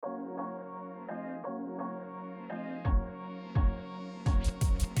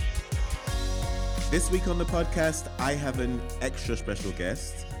This week on the podcast, I have an extra special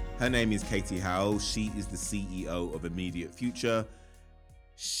guest. Her name is Katie Howell. She is the CEO of Immediate Future.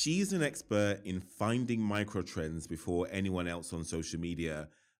 She's an expert in finding micro trends before anyone else on social media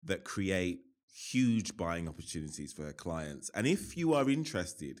that create huge buying opportunities for her clients. And if you are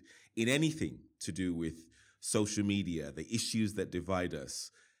interested in anything to do with social media, the issues that divide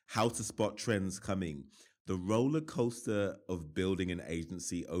us, how to spot trends coming, the roller coaster of building an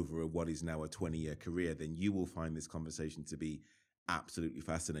agency over what is now a 20-year career, then you will find this conversation to be absolutely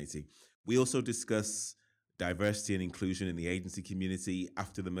fascinating. We also discuss diversity and inclusion in the agency community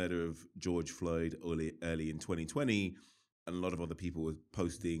after the murder of George Floyd early in 2020, and a lot of other people were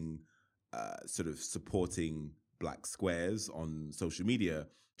posting sort of supporting Black squares on social media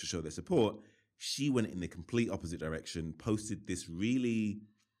to show their support. She went in the complete opposite direction, posted this really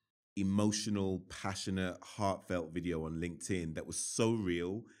emotional, passionate, heartfelt video on LinkedIn that was so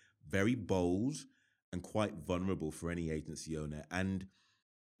real, very bold, and quite vulnerable for any agency owner. And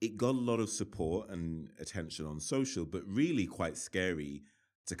it got a lot of support and attention on social, but really quite scary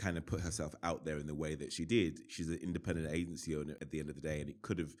to kind of put herself out there in the way that she did. She's an independent agency owner at the end of the day, and it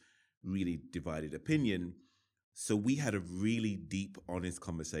could have really divided opinion. So we had a really deep, honest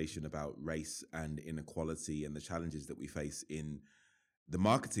conversation about race and inequality and the challenges that we face in the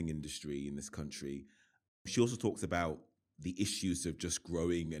marketing industry in this country. She also talks about the issues of just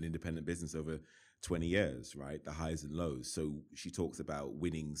growing an independent business over 20 years, right? The highs and lows. So she talks about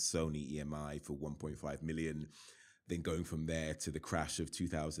winning Sony EMI for 1.5 million, then going from there to the crash of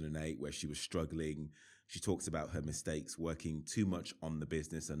 2008 where she was struggling. She talks about her mistakes, working too much on the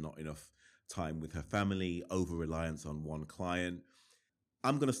business and not enough time with her family, over-reliance on one client.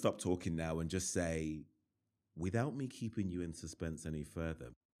 I'm going to stop talking now and just say, without me keeping you in suspense any further,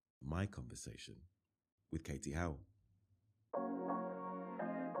 my conversation with Katie Howell.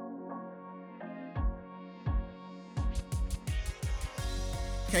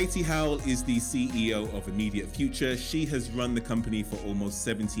 Katie Howell is the CEO of Immediate Future. She has run the company for almost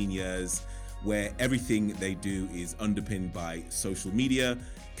 17 years, where everything they do is underpinned by social media.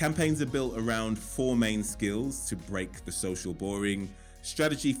 Campaigns are built around four main skills to break the social boring: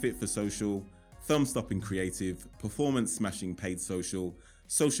 strategy fit for social, thumb-stopping creative, performance-smashing paid social,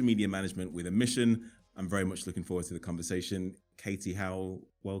 social media management with a mission. I'm very much looking forward to the conversation. Katie Howell,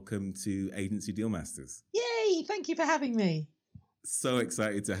 welcome to Agency Deal Masters. Yay, thank you for having me. So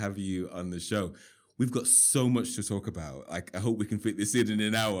excited to have you on the show. We've got so much to talk about. I hope we can fit this in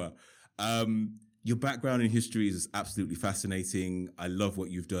an hour. Your background in history is absolutely fascinating. I love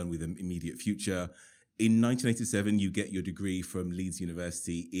what you've done with Immediate Future. In 1987, you get your degree from Leeds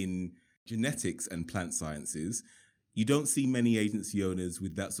University in genetics and plant sciences. You don't see many agency owners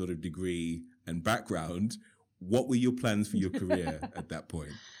with that sort of degree and background. What were your plans for your career at that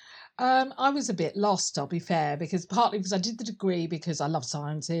point? I was a bit lost, I'll be fair, partly because I did the degree because I love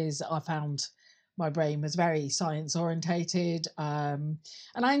sciences. I found my brain was very science orientated, and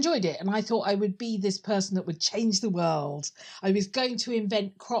I enjoyed it. And I thought I would be this person that would change the world. I was going to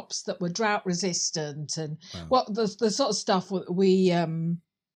invent crops that were drought resistant and the sort of stuff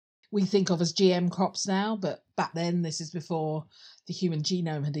we think of as GM crops now, but back then, this is before the human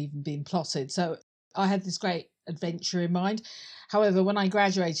genome had even been plotted. So I had this great adventure in mind. However, when I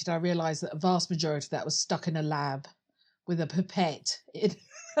graduated, I realised that a vast majority of that was stuck in a lab with a pipette.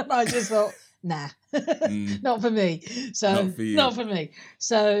 And I just thought, nah, not for me. So not for me.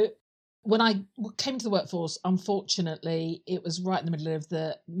 So when I came to the workforce, unfortunately, it was right in the middle of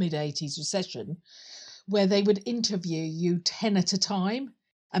the mid-80s recession, where they would interview you 10 at a time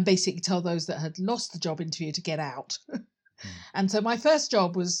and basically tell those that had lost the job interview to get out. And so my first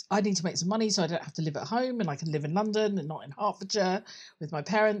job was, I need to make some money so I don't have to live at home and I can live in London and not in Hertfordshire with my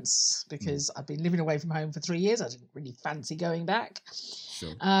parents, because I've been living away from home for 3 years. I didn't really fancy going back.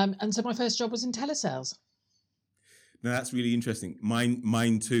 Sure. And so my first job was in telesales. No, that's really interesting.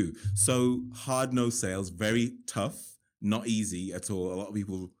 Mine too. So hard-nosed sales, very tough, not easy at all. A lot of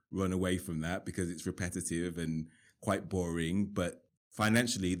people run away from that because it's repetitive and quite boring, but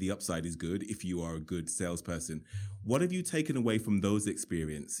financially, the upside is good if you are a good salesperson. What have you taken away from those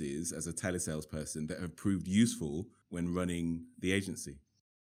experiences as a telesalesperson that have proved useful when running the agency?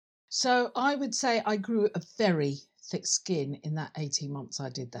 So I would say I grew a very thick skin in that 18 months I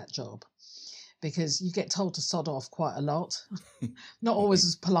did that job, because you get told to sod off quite a lot, not always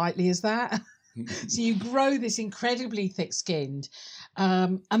as politely as that. So you grow this incredibly thick-skinned.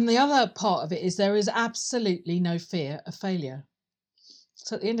 And the other part of it is there is absolutely no fear of failure.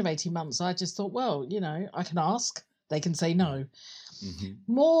 So at the end of 18 months, I just thought, well, I can ask, they can say no. Mm-hmm.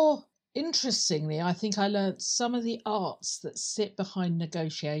 More interestingly, I think I learned some of the arts that sit behind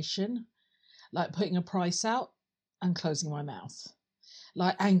negotiation like putting a price out and closing my mouth,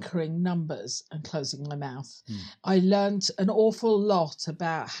 like anchoring numbers and closing my mouth. I learned an awful lot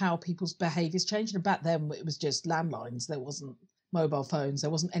about how people's behaviours changed. And back then it was just landlines. There wasn't mobile phones.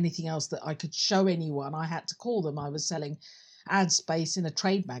 There wasn't anything else that I could show anyone. I had to call them. I was selling ad space in a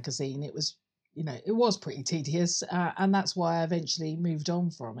trade magazine. It was, it was pretty tedious. And that's why I eventually moved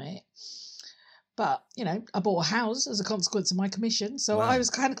on from it. But, I bought a house as a consequence of my commission. So Wow. I was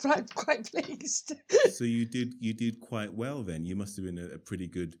kind of quite pleased. So you did quite well then. You must have been a pretty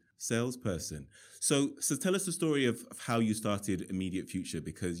good salesperson. So tell us the story of how you started Immediate Future,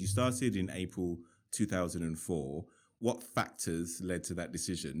 because you started in April 2004. What factors led to that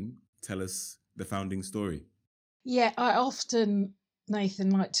decision? Tell us the founding story. Yeah, I often,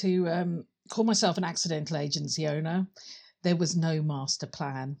 Nathan, like to call myself an accidental agency owner. There was no master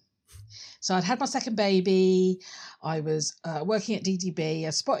plan. So I'd had my second baby. I was working at DDB.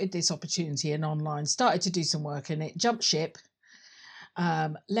 I spotted this opportunity in online, started to do some work in it, jumped ship,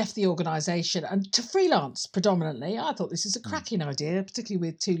 left the organisation and to freelance predominantly. I thought this is a cracking idea, particularly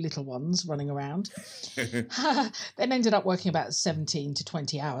with two little ones running around. Then ended up working about 17 to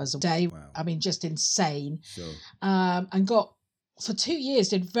 20 hours a day. Wow. I mean, just insane. Sure. And got, for 2 years,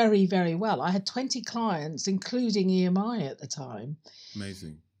 did very, very well. I had 20 clients, including EMI at the time.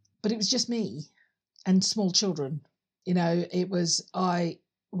 Amazing. But it was just me and small children. I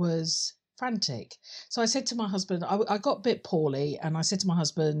was frantic. So I said to my husband, I got a bit poorly, and I said to my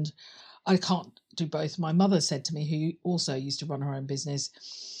husband, I can't do both. My mother said to me, who also used to run her own business,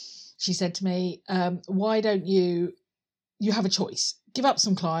 she said to me, why don't you have a choice, give up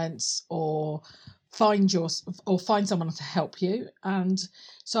some clients or find someone to help you. And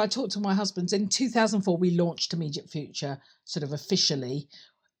so I talked to my husband. In 2004, we launched Immediate Future sort of officially,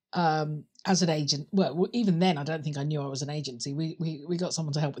 as an agent. Well, even then, I don't think I knew I was an agency. We got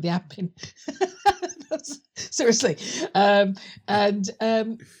someone to help with the admin. Seriously. And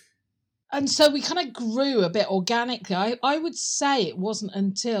so we kind of grew a bit organically. I would say it wasn't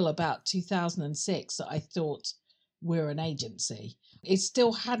until about 2006 that I thought we're an agency. It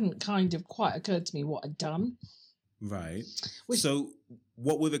still hadn't kind of quite occurred to me what I'd done. Right. So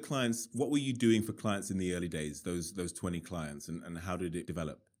what were you doing for clients in the early days, those 20 clients, and how did it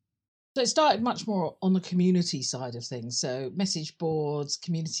develop? So it started much more on the community side of things. So message boards,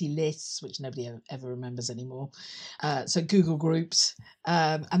 community lists, which nobody ever remembers anymore. So Google groups.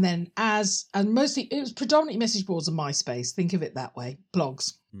 And then mostly it was predominantly message boards and MySpace. Think of it that way.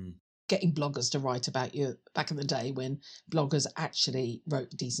 Blogs. Getting bloggers to write about you back in the day when bloggers actually wrote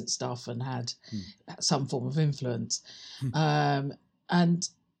decent stuff and had some form of influence. And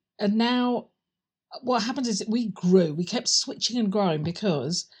now what happened is we grew. We kept switching and growing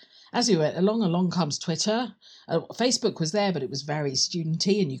because as we went along comes Twitter. Facebook was there, but it was very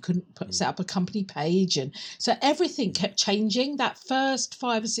studenty and you couldn't set up a company page. And so everything kept changing. That first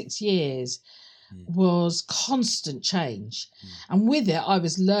 5 or 6 years was constant change. And with it, I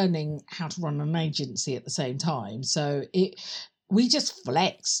was learning how to run an agency at the same time. So we just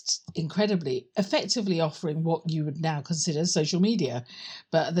flexed incredibly, effectively offering what you would now consider social media.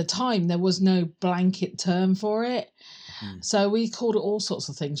 But at the time, there was no blanket term for it. So we called it all sorts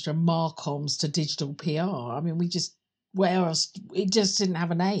of things, from Marcoms to digital PR. I mean, it just didn't have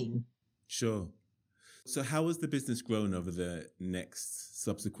a name. Sure. So how has the business grown over the next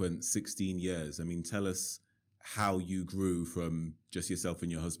subsequent 16 years? I mean, tell us how you grew from just yourself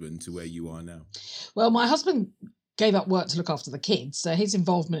and your husband to where you are now. Well, my husband gave up work to look after the kids. So his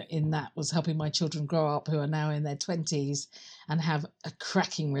involvement in that was helping my children grow up, who are now in their 20s and have a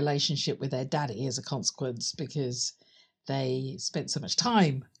cracking relationship with their daddy as a consequence, because they spent so much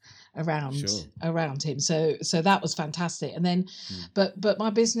time around him. So that was fantastic. And then, but my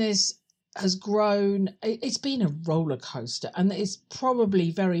business has grown. It's been a roller coaster, and it's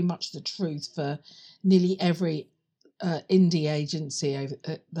probably very much the truth for nearly every indie agency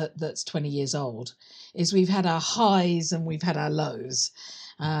that's 20 years old. Is we've had our highs and we've had our lows.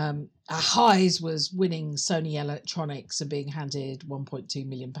 Our highs was winning Sony Electronics and being handed £1.2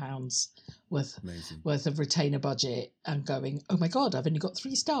 million worth of retainer budget and going, oh my God, I've only got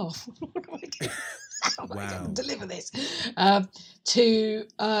 3 staff. What do I do? How am I going to deliver this? To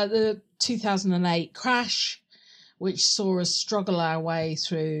the 2008 crash, which saw us struggle our way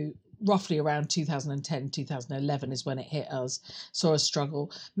through. Roughly around 2010, 2011 is when it hit us, saw us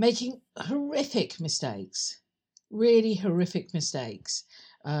struggle, making horrific mistakes, really horrific mistakes.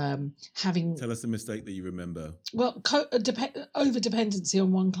 Tell us a mistake that you remember. Well, over-dependency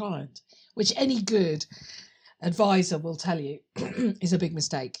on one client, which any good advisor will tell you is a big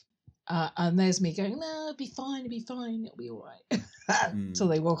mistake. And there's me going, no, it'll be fine, it'll be all right. Until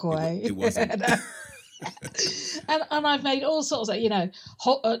they walk It, away. it wasn't. And I've made all sorts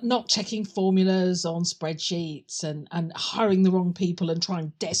of, not checking formulas on spreadsheets and hiring the wrong people and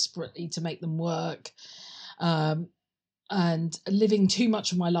trying desperately to make them work. And living too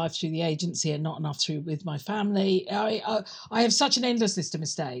much of my life through the agency and not enough through with my family. I have such an endless list of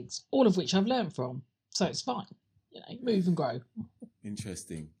mistakes, all of which I've learned from. So it's fine, move and grow.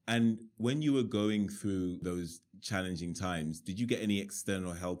 Interesting. And when you were going through those challenging times, did you get any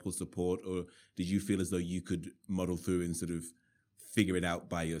external help or support, or did you feel as though you could muddle through and sort of figure it out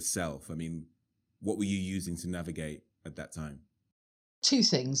by yourself? I mean, what were you using to navigate at that time? Two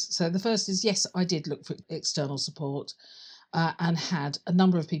things. So the first is, yes, I did look for external support and had a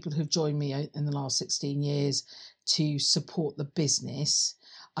number of people who've joined me in the last 16 years to support the business.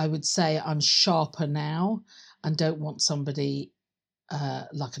 I would say I'm sharper now and don't want somebody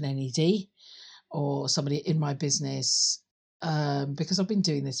like an NED or somebody in my business because I've been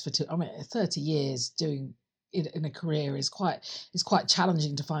doing this for 30 years. Doing it in a career is quite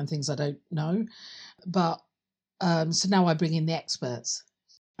challenging to find things I don't know. But so now I bring in the experts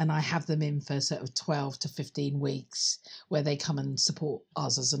and I have them in for sort of 12 to 15 weeks where they come and support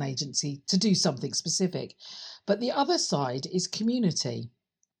us as an agency to do something specific. But the other side is community.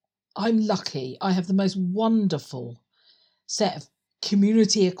 I'm lucky. I have the most wonderful set of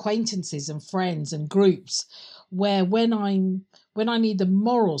community acquaintances and friends and groups where when I need the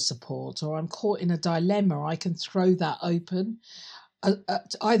moral support or I'm caught in a dilemma, I can throw that open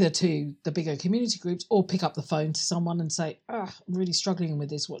either to the bigger community groups or pick up the phone to someone and say, I'm really struggling with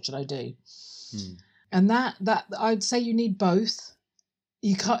this. What should I do? And that I'd say you need both.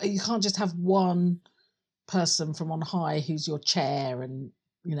 You can't just have one person from on high who's your chair and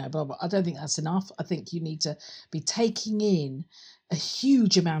blah, blah. I don't think that's enough. I think you need to be taking in a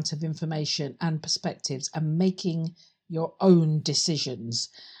huge amount of information and perspectives and making your own decisions.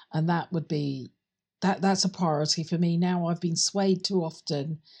 And that would be that's a priority for me now. I've been swayed too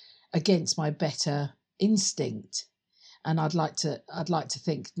often against my better instinct, and I'd like to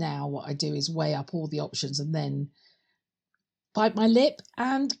think now what I do is weigh up all the options and then bite my lip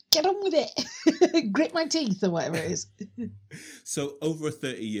and get on with it. Grit my teeth or whatever it is. So over a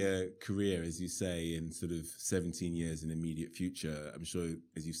 30-year career, as you say, and sort of 17 years in immediate future, I'm sure,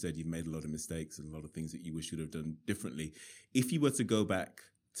 as you said, you've made a lot of mistakes and a lot of things that you wish you'd have done differently. If you were to go back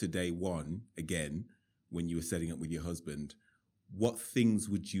to day one again, when you were setting up with your husband, what things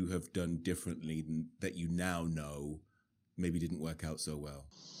would you have done differently that you now know maybe didn't work out so well?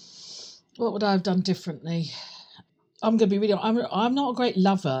 What would I have done differently? I'm going to be really. I'm not a great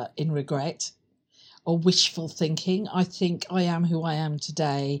lover in regret or wishful thinking. I think I am who I am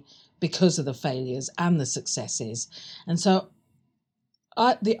today because of the failures and the successes, and so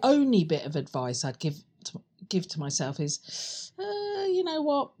the only bit of advice I'd give to myself is, you know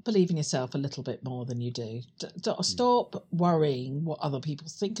what, believe in yourself a little bit more than you do. Stop worrying what other people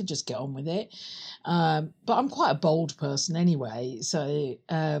think and just get on with it. But I'm quite a bold person anyway, so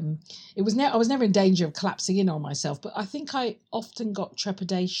I was never in danger of collapsing in on myself, but I think I often got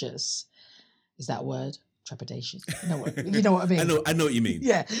trepidatious. Is that a word? Trepidatious. You know what I mean? I know what you mean.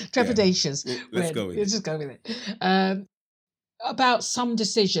 Yeah, trepidatious. Yeah. Let's go with it. Just go with it. About some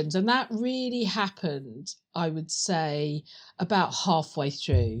decisions, and that really happened, I would say, about halfway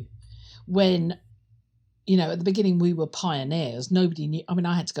through, when, at the beginning we were pioneers. Nobody knew. I mean,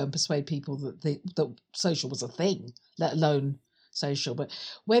 I had to go and persuade people that social was a thing, let alone social. But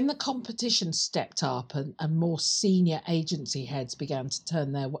when the competition stepped up and more senior agency heads began to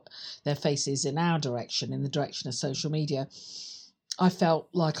turn their faces in our direction, in the direction of social media, I felt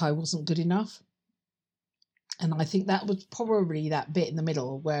like I wasn't good enough. And I think that was probably that bit in the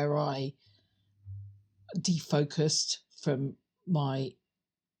middle where I defocused from my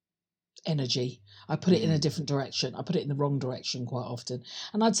energy. I put it in a different direction. I put it in the wrong direction quite often.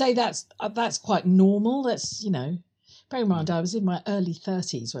 And I'd say that's quite normal. That's, bear in mind, I was in my early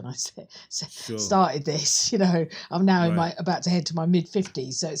 30s when I started this. I'm now about to head to my mid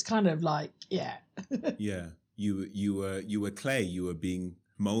 50s. So it's kind of like, yeah. Yeah. You were clay. You were being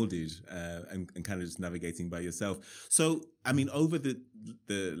molded and kind of just navigating by yourself. So, I mean, over the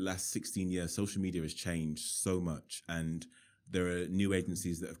last 16 years, social media has changed so much, and there are new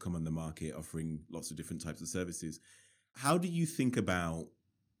agencies that have come on the market offering lots of different types of services. How do you think about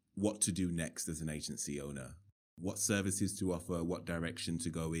what to do next as an agency owner? What services to offer, what direction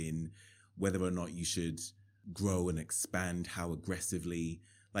to go in, whether or not you should grow and expand, how aggressively?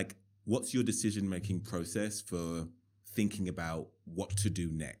 Like, what's your decision-making process for thinking about what to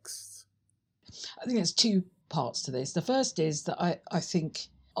do next? I think there's two parts to this. The first is that I think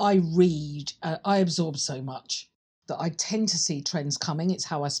I read, I absorb so much that I tend to see trends coming. It's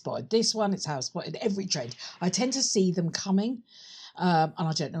how I spotted this one. It's how I spotted every trend. I tend to see them coming. And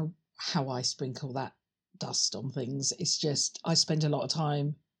I don't know how I sprinkle that dust on things. It's just, I spend a lot of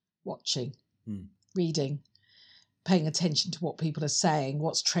time watching, reading, paying attention to what people are saying,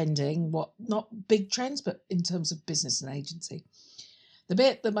 what's trending, what, not big trends, but in terms of business and agency. The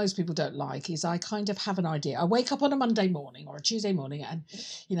bit that most people don't like is I kind of have an idea. I wake up on a Monday morning or a Tuesday morning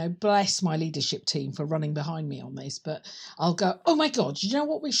and, bless my leadership team for running behind me on this, but I'll go, oh my God, you know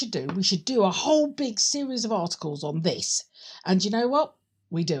what we should do? We should do a whole big series of articles on this. And you know what?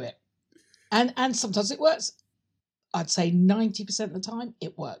 We do it. And sometimes it works. I'd say 90% of the time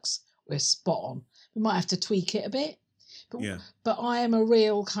it works. We're spot on. We might have to tweak it a bit. But I am a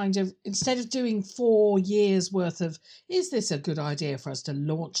real kind of, instead of doing 4 years worth of, is this a good idea for us to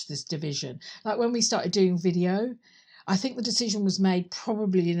launch this division? Like when we started doing video, I think the decision was made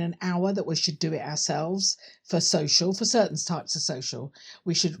probably in an hour that we should do it ourselves for social, for certain types of social.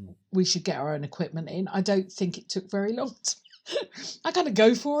 We should get our own equipment in. I don't think it took very long. I kind of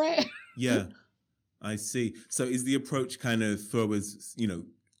go for it. Yeah, I see. So is the approach kind of throw as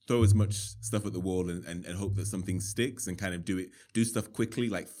much stuff at the wall and hope that something sticks and kind of do stuff quickly,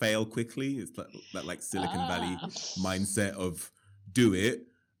 like fail quickly? It's that like Silicon Valley mindset of do it,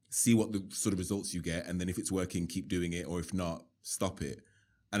 see what the sort of results you get, and then if it's working, keep doing it, or if not, stop it.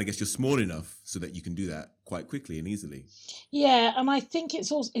 And I guess you're small enough so that you can do that quite quickly and easily. Yeah, and I think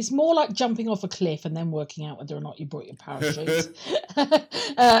it's more like jumping off a cliff and then working out whether or not you brought your parachute.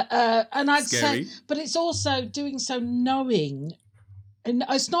 And I'd Scary. say, but it's also doing so knowing. And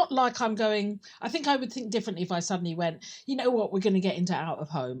it's not like I'm going, I think I would think differently if I suddenly went, you know what, we're going to get into out of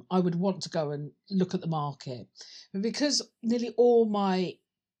home. I would want to go and look at the market. But because nearly all my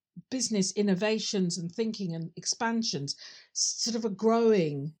business innovations and thinking and expansions sort of are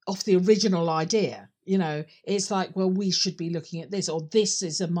growing off the original idea, it's like, well, we should be looking at this, or this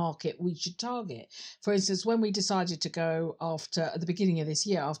is a market we should target. For instance, when we decided to go at the beginning of this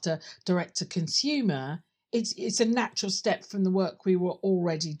year, after direct to consumer, it's a natural step from the work we were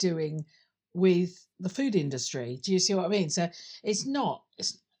already doing with the food industry. Do you see what I mean? So it's not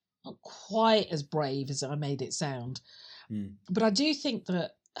quite as brave as I made it sound. But I do think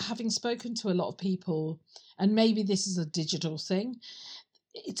that having spoken to a lot of people, and maybe this is a digital thing,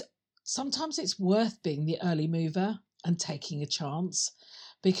 sometimes it's worth being the early mover and taking a chance,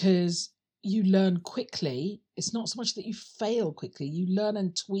 because you learn quickly. It's not so much that you fail quickly, you learn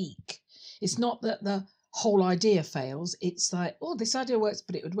and tweak. It's not that the whole idea fails. It's like, oh, this idea works,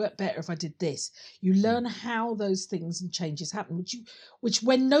 but it would work better if I did this. You learn how those things and changes happen, which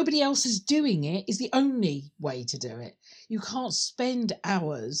when nobody else is doing it, is the only way to do it. You can't spend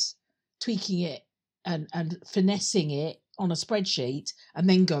hours tweaking it and finessing it on a spreadsheet and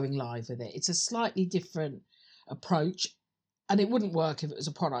then going live with it. It's a slightly different approach. And it wouldn't work if it was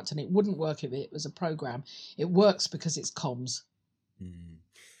a product, and it wouldn't work if it was a program. It works because it's comms.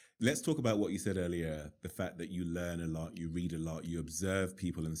 Let's talk about what you said earlier, the fact that you learn a lot, you read a lot, you observe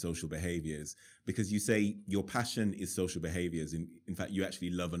people and social behaviors, because you say your passion is social behaviors. In fact, you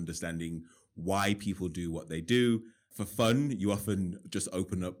actually love understanding why people do what they do. For fun, you often just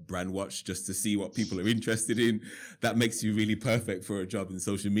open up Brandwatch just to see what people are interested in. That makes you really perfect for a job in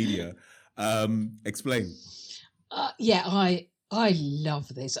social media. Explain. I love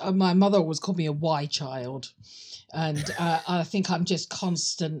this. My mother always called me a why child. And I think I'm just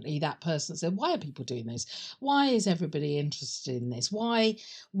constantly that person that said, why are people doing this? Why is everybody interested in this? Why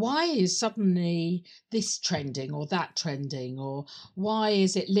is suddenly this trending or that trending? Or why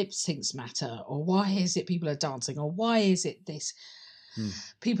is it lip syncs matter? Or why is it people are dancing? Or why is it this?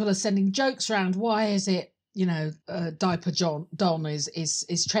 People are sending jokes around. Why is it, diaper Don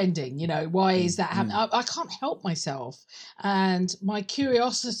is trending? Why is that happening? I can't help myself. And my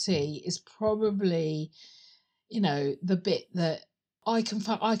curiosity is probably, the bit that I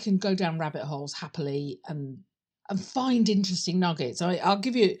can go down rabbit holes happily and find interesting nuggets. I'll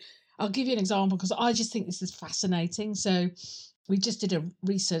give you an example, because I just think this is fascinating. So we just did a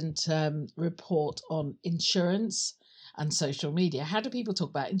recent report on insurance and social media. How do people talk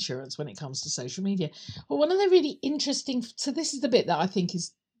about insurance when it comes to social media? Well, one of the really interesting, so this is the bit that I think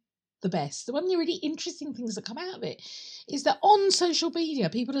is the best. One of the really interesting things that come out of it is that on social media,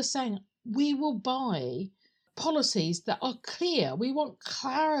 people are saying, we will buy policies that are clear. We want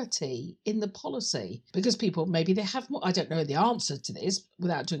clarity in the policy because people, maybe they have more, I don't know the answer to this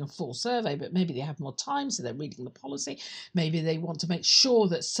without doing a full survey, but maybe they have more time, so they're reading the policy. Maybe they want to make sure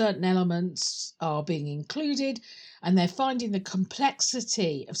that certain elements are being included, and they're finding the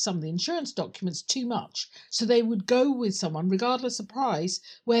complexity of some of the insurance documents too much. So they would go with someone, regardless of price,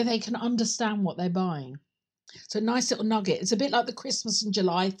 where they can understand what they're buying. So nice little nugget. It's a bit like the Christmas and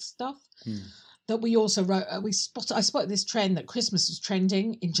July stuff. That we also wrote, I spotted this trend that Christmas was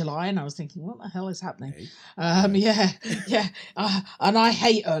trending in July, and I was thinking, what the hell is happening? Yeah. And I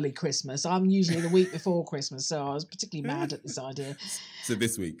hate early Christmas. I'm usually the week before Christmas, so I was particularly mad at this idea. So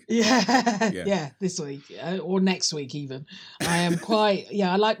this week? Yeah, this week, or next week even. I am quite,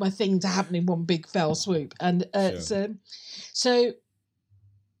 I like my thing to happen in one big fell swoop. And so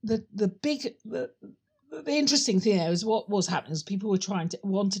the interesting thing there was what was happening is people were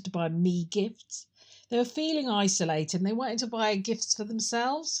wanted to buy me gifts. They were feeling isolated and they wanted to buy gifts for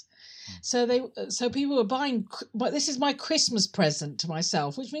themselves. So people were buying, but this is my Christmas present to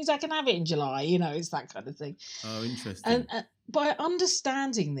myself, which means I can have it in July. It's that kind of thing. Oh, interesting. And by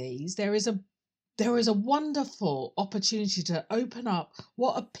understanding these, there is a wonderful opportunity to open up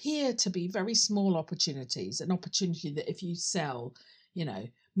what appear to be very small opportunities. An opportunity that if you sell,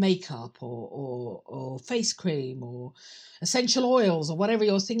 makeup or face cream or essential oils or whatever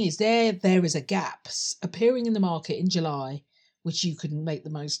your thing is, there is a gap appearing in the market in July which you can make the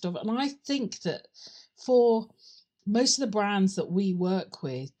most of. And I think that for most of the brands that we work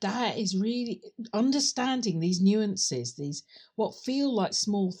with, that is really understanding these nuances, these what feel like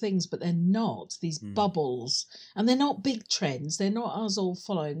small things but they're not, these bubbles, and they're not big trends, they're not us all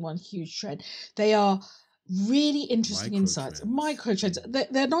following one huge trend, they are really interesting insights, micro trends.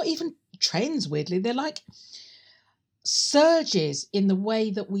 They're not even trends, weirdly. They're like surges in the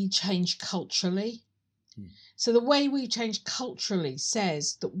way that we change culturally. So the way we change culturally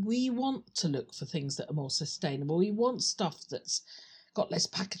says that we want to look for things that are more sustainable. We want stuff that's got less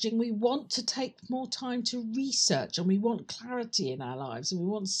packaging. We want to take more time to research, and we want clarity in our lives, and we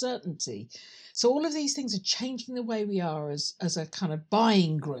want certainty. So all of these things are changing the way we are as a kind of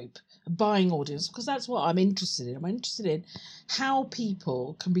buying group, a buying audience, because that's what I'm interested in. I'm interested in how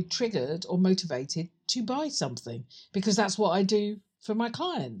people can be triggered or motivated to buy something, because that's what I do for my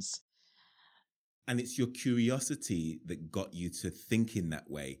clients. And it's your curiosity that got you to think in that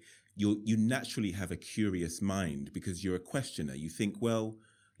way. You naturally have a curious mind because you're a questioner. You think, well,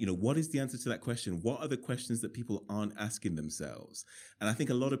 what is the answer to that question? What are the questions that people aren't asking themselves? And I think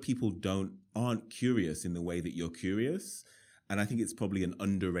a lot of people aren't curious in the way that you're curious. And I think it's probably an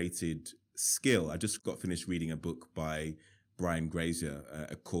underrated skill. I just got finished reading a book by Brian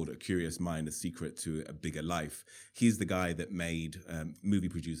Grazer called A Curious Mind, A Secret to a Bigger Life. He's the guy that made, movie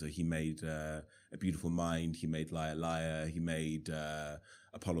producer. He made A Beautiful Mind. He made Liar Liar. He made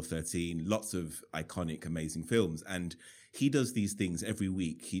Apollo 13, lots of iconic, amazing films. And he does these things every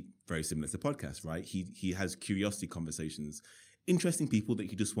week. Very similar to the podcast, right? He has curiosity conversations, interesting people that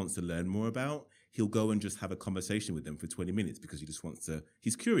he just wants to learn more about. He'll go and just have a conversation with them for 20 minutes because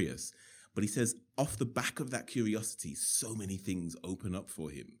he's curious. But he says off the back of that curiosity, so many things open up for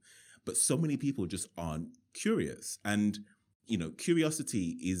him. But so many people just aren't curious. And,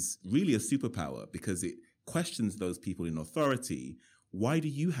 curiosity is really a superpower because it questions those people in authority. Why do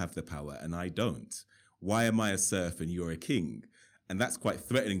you have the power and I don't? Why am I a serf and you're a king? And that's quite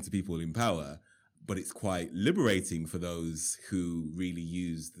threatening to people in power, but it's quite liberating for those who really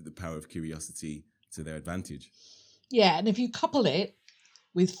use the power of curiosity to their advantage. Yeah, and if you couple it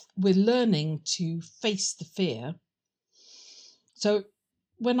with learning to face the fear. So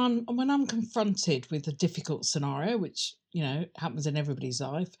when I'm confronted with a difficult scenario, which, happens in everybody's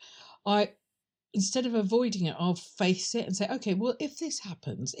life, instead of avoiding it, I'll face it and say, okay, well, if this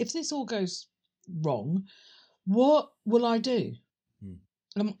happens, if this all goes wrong, what will I do?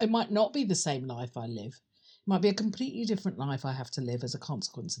 It might not be the same life I live. It might be a completely different life I have to live as a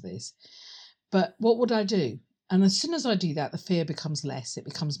consequence of this. But what would I do? And as soon as I do that, the fear becomes less, it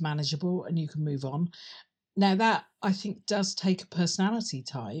becomes manageable, and you can move on. Now that, I think, does take a personality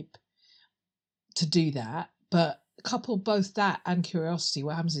type to do that, but couple both that and curiosity,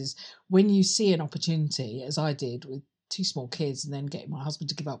 what happens is when you see an opportunity, as I did with 2 small kids and then getting my husband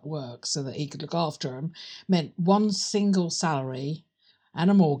to give up work so that he could look after them, meant one single salary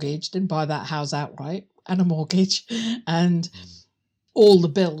and a mortgage, didn't buy that house outright, and a mortgage, and all the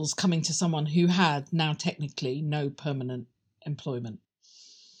bills coming to someone who had now technically no permanent employment.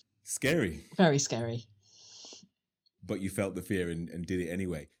 Scary. Very scary. But you felt the fear and did it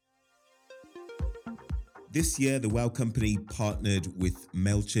anyway. This year, the Wow Company partnered with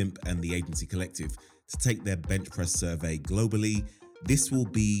MailChimp and the Agency Collective to take their bench press survey globally. This will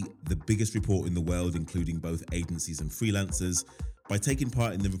be the biggest report in the world, including both agencies and freelancers. By taking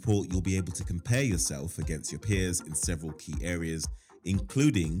part in the report, you'll be able to compare yourself against your peers in several key areas,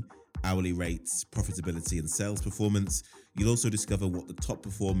 including hourly rates, profitability, and sales performance. You'll also discover what the top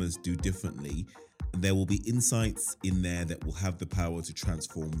performers do differently. And there will be insights in there that will have the power to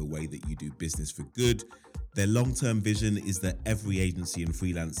transform the way that you do business for good. Their long-term vision is that every agency and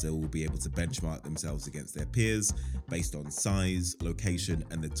freelancer will be able to benchmark themselves against their peers based on size, location,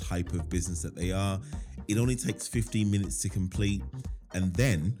 and the type of business that they are. It only takes 15 minutes to complete. And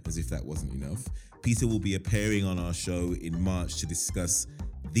then, as if that wasn't enough, Peter will be appearing on our show in March to discuss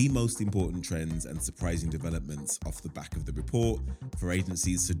the most important trends and surprising developments off the back of the report for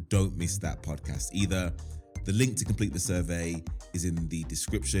agencies, so don't miss that podcast either. The link to complete the survey is in the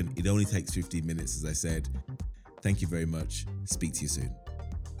description. It only takes 15 minutes, as I said. Thank you very much. Speak to you soon.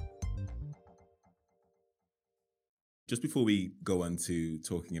 Just before we go on to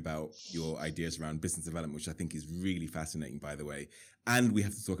talking about your ideas around business development, which I think is really fascinating, by the way, and we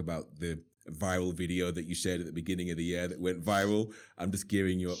have to talk about the viral video that you shared at the beginning of the year that went viral. I'm just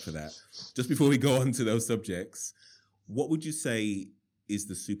gearing you up for that. Just before we go on to those subjects, what would you say is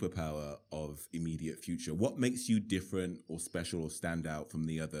the superpower of Immediate Future? What makes you different or special or stand out from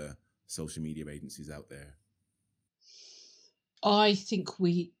the other social media agencies out there? I think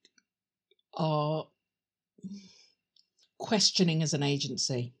we are questioning as an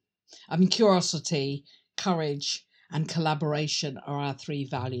agency. I mean, curiosity, courage, and collaboration are our three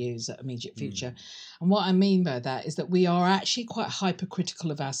values at Immediate Future. And what I mean by that is that we are actually quite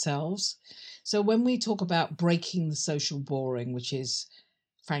hypercritical of ourselves. So when we talk about breaking the social boring, which is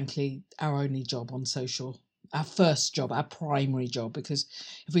frankly our only job on social, our first job, our primary job, because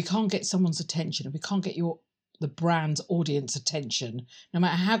if we can't get someone's attention, if we can't get the brand's audience attention, no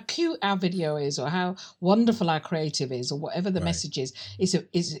matter how cute our video is or how wonderful our creative is or whatever the message is,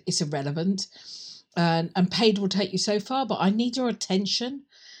 it's irrelevant. And paid will take you so far, but I need your attention.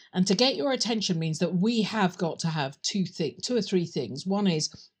 And to get your attention means that we have got to have two or three things. One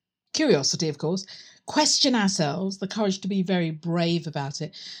is curiosity, of course, question ourselves, the courage to be very brave about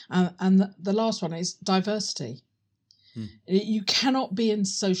it. And the last one is diversity. You cannot be in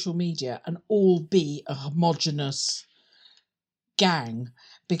social media and all be a homogenous gang,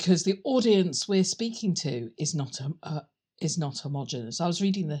 because the audience we're speaking to is not homogenous. I was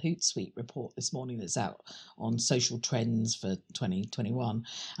reading the Hootsuite report this morning that's out on social trends for 2021.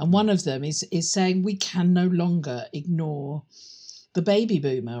 And one of them is saying we can no longer ignore the baby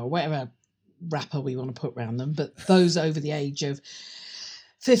boomer or whatever wrapper we want to put around them, but those over the age of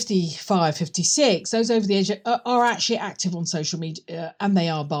 55, 56, those over the age are actually active on social media and they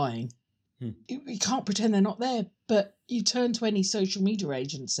are buying. You can't pretend they're not there, but you turn to any social media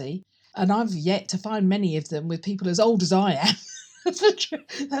agency, and I've yet to find many of them with people as old as I am.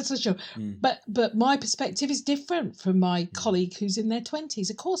 That's for sure. But my perspective is different from my colleague who's in their 20s.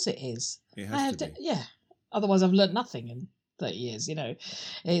 Of course it is. It has to be. Yeah. Otherwise I've learnt nothing in 30 years,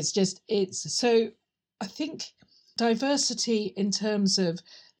 So I think diversity in terms of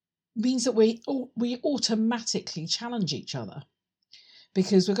means that we automatically challenge each other.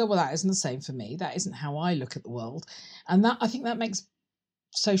 Because we go, well, that isn't the same for me. That isn't how I look at the world. And I think that makes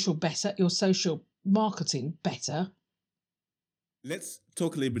social better, your social marketing better. Let's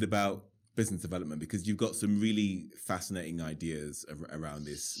talk a little bit about business development, because you've got some really fascinating ideas around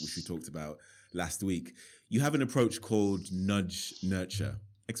this, which we talked about last week. You have an approach called Nudge Nurture.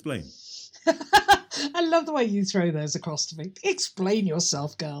 Explain. I love the way you throw those across to me. Explain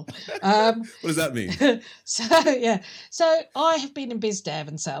yourself, girl. What does that mean? So I have been in biz dev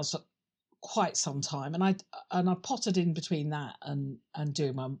and sales for quite some time, and I pottered in between that and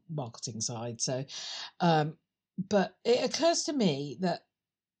doing my marketing side. So, but it occurs to me that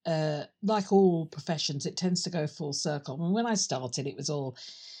like all professions, it tends to go full circle. I mean, when I started, it was all,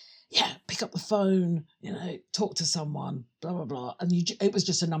 pick up the phone, talk to someone, blah blah blah, and it was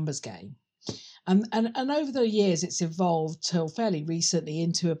just a numbers game. And over the years, it's evolved till fairly recently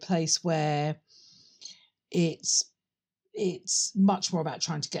into a place where it's much more about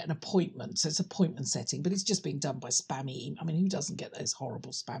trying to get an appointment. So it's appointment setting, but it's just being done by spammy. I mean, who doesn't get those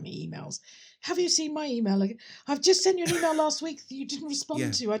horrible spammy emails? Have you seen my email? I've just sent you an email last week that you didn't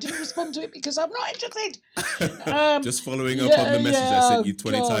respond to. I didn't respond to it because I'm not interested. Just following up on the message I sent you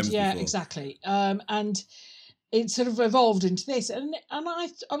 20 times before. Yeah, exactly. And it sort of evolved into this. And I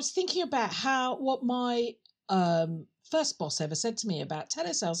was thinking about what my first boss ever said to me about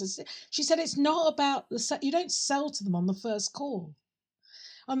telesales. She said, it's not about you don't sell to them on the first call.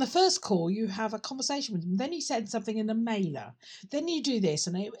 on the first call, you have a conversation with them. Then you send something in a mailer. Then you do this.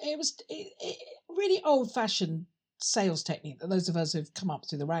 And it was really old-fashioned sales technique that those of us who've come up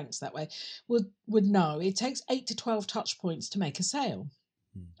through the ranks that way would know. It takes 8 to 12 touch points to make a sale.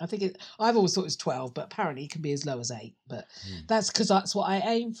 I think I've always thought it was 12, but apparently it can be as low as 8. But that's because that's what I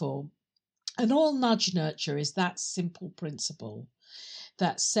aim for. And all nudge nurture is that simple principle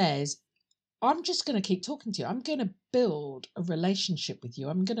that says, I'm just going to keep talking to you. I'm going to build a relationship with you.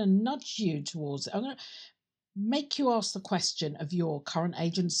 I'm going to nudge you towards it. I'm going to make you ask the question of your current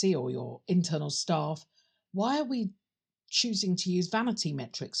agency or your internal staff. Why are we choosing to use vanity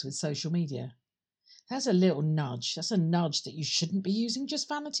metrics with social media? That's a little nudge. That's a nudge that you shouldn't be using just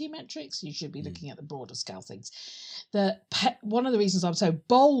vanity metrics. You should be looking at the broader scale things. One of the reasons I'm so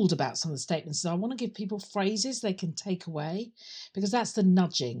bold about some of the statements is I want to give people phrases they can take away, because that's the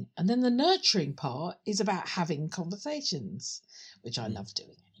nudging. And then the nurturing part is about having conversations, which I love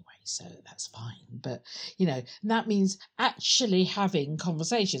doing anyway, so that's fine. But, that means actually having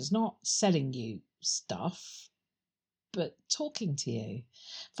conversations, not selling you stuff, but talking to you,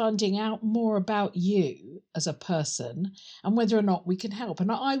 finding out more about you as a person and whether or not we can help. And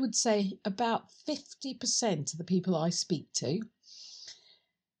I would say about 50% of the people I speak to,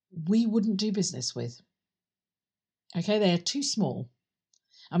 we wouldn't do business with. Okay, they're too small.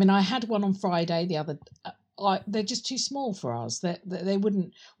 I mean, I had one on Friday, they're just too small for us. They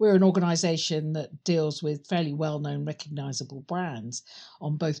wouldn't. We're an organisation that deals with fairly well-known, recognisable brands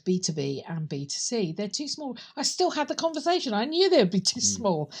on both B2B and B2C. They're too small. I still had the conversation. I knew they would be too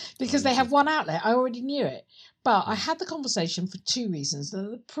small because they have one outlet. I already knew it. But I had the conversation for two reasons.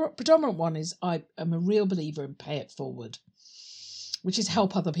 The predominant one is I am a real believer in pay it forward, which is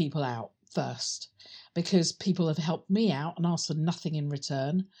help other people out first, because people have helped me out and asked for nothing in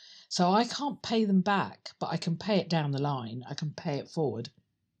return. So I can't pay them back, but I can pay it down the line. I can pay it forward.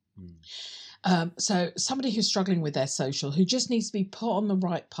 So somebody who's struggling with their social, who just needs to be put on the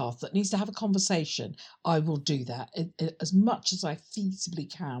right path, that needs to have a conversation, I will do that as much as I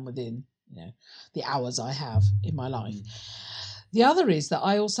feasibly can within the hours I have in my life. The other is that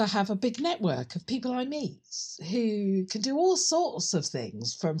I also have a big network of people I meet who can do all sorts of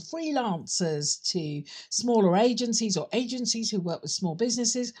things, from freelancers to smaller agencies or agencies who work with small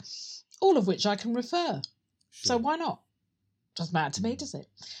businesses, all of which I can refer. Sure. So why not? Doesn't matter to me, does it?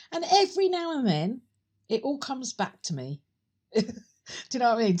 And every now and then, it all comes back to me. Do you know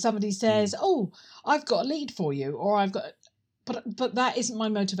what I mean? Somebody says, oh, I've got a lead for you, or I've got... But that isn't my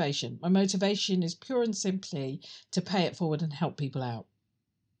motivation. My motivation is pure and simply to pay it forward and help people out.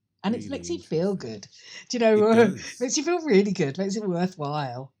 And really, it makes you feel good. Do you know? It makes you feel really good. Makes it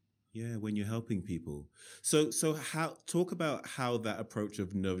worthwhile. Yeah, when you're helping people. So talk about how that approach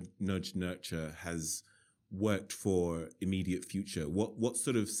of nudge nurture has worked for Immediate Future. What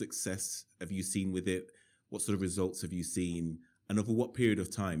sort of success have you seen with it? What sort of results have you seen? And over what period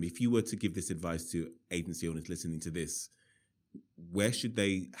of time? If you were to give this advice to agency owners listening to this,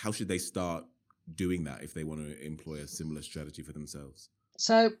 how should they start doing that if they want to employ a similar strategy for themselves?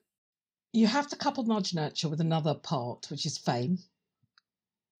 So you have to couple nudge nurture with another part, which is fame.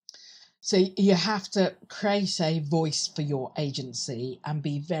 So you have to create a voice for your agency and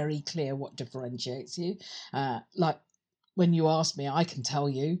be very clear what differentiates you. Like when you asked me, I can tell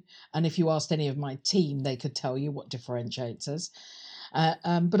you. And if you asked any of my team, they could tell you what differentiates us.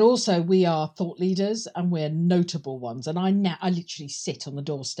 But also we are thought leaders and we're notable ones. And I literally sit on the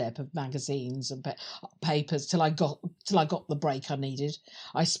doorstep of magazines and papers till I got the break I needed.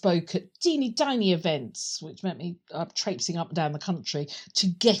 I spoke at teeny tiny events, which meant me traipsing up and down the country to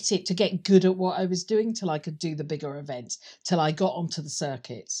get good at what I was doing till I could do the bigger events, till I got onto the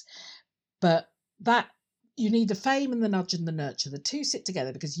circuits. But that you need the fame and the nudge and the nurture. The two sit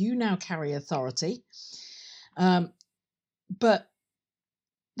together because you now carry authority. But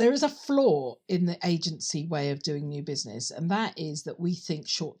there is a flaw in the agency way of doing new business, and that is that we think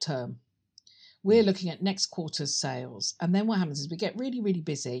short term. We're looking at next quarter's sales, and then what happens is we get really, really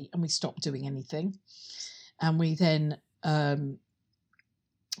busy and we stop doing anything, and we then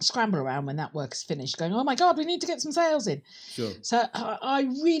scramble around when that work is finished going, oh my God, we need to get some sales in. Sure. So I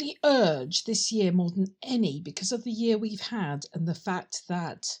really urge this year more than any, because of the year we've had and the fact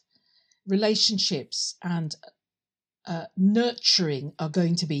that relationships and nurturing are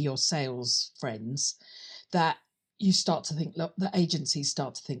going to be your sales friends, that you start to think, look, the agencies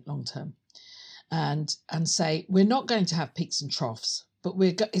start to think long term and say, we're not going to have peaks and troughs, but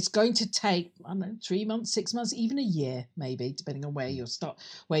it's going to take, I don't know, 3 months, 6 months, even a year, maybe, depending on where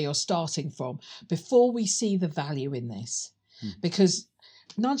you're starting from, before we see the value in this. Because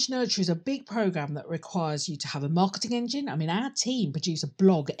Nudge Nurture is a big program that requires you to have a marketing engine. I mean, our team produce a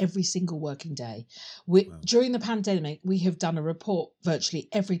blog every single working day. Wow. During the pandemic, we have done a report virtually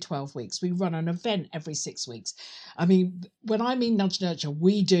every 12 weeks. We run an event every 6 weeks. I mean, when I mean Nudge Nurture,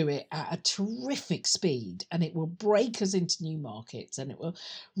 we do it at a terrific speed, and it will break us into new markets, and it will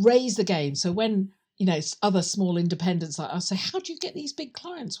raise the game. So when, you know, other small independents like us say, how do you get these big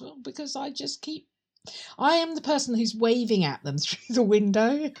clients? Well, because I am the person who's waving at them through the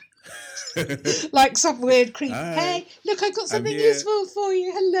window. Like some weird creep. Hi, Hey, look, I've got something here. useful for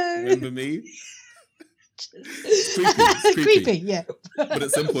you. Hello. Remember me? It's creepy. It's creepy. Creepy, yeah. But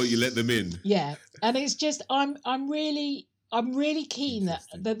at some point you let them in. Yeah. And it's just I'm really keen that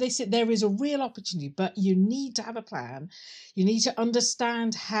there is a real opportunity, but you need to have a plan. You need to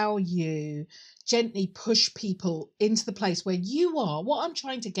understand how you gently push people into the place where you are. What I'm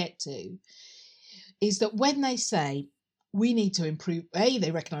trying to get to is that when they say we need to improve,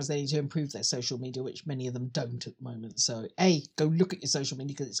 they recognise they need to improve their social media, which many of them don't at the moment. So, go look at your social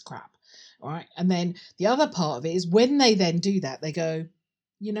media because it's crap, all right? And then the other part of it is when they then do that, they go,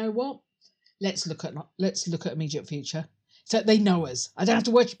 you know what? Let's look at immediate future. So they know us. I don't have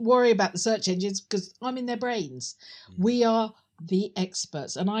to worry about the search engines because I'm in their brains. We are the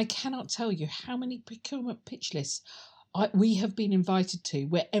experts, and I cannot tell you how many procurement pitch lists we have been invited to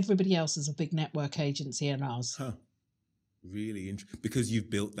where everybody else is a big network agency and ours. Huh. Really interesting. Because you've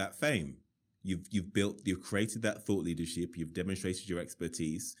built that fame. You've created that thought leadership. You've demonstrated your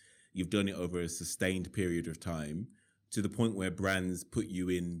expertise. You've done it over a sustained period of time to the point where brands put you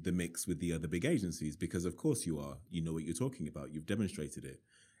in the mix with the other big agencies because of course you are. You know what you're talking about. You've demonstrated it.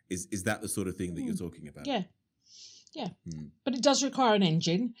 Is that the sort of thing that you're talking about? Yeah. Yeah. But it does require an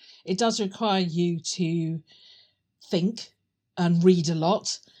engine. It does require you to think and read a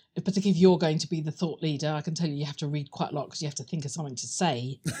lot, particularly if you're going to be the thought leader. I can tell you have to read quite a lot because you have to think of something to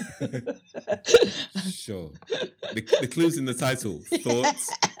say. Sure. The clue's in the title: thoughts,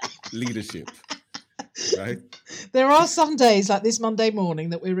 leadership. Right. There are some days like this Monday morning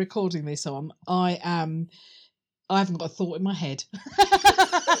that we're recording this on. I haven't got a thought in my head.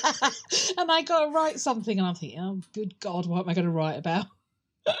 And I got to write something and I'm thinking, oh, good God, what am I going to write about?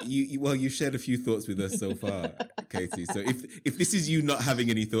 You shared a few thoughts with us so far, Katie. So if this is you not having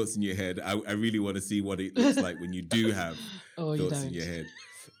any thoughts in your head, I really want to see what it looks like when you do have thoughts in your head.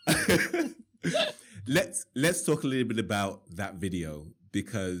 Let's talk a little bit about that video,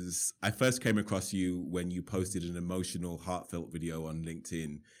 because I first came across you when you posted an emotional, heartfelt video on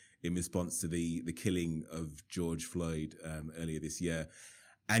LinkedIn in response to the killing of George Floyd earlier this year.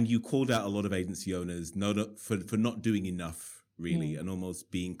 And you called out a lot of agency owners for not doing enough, really, and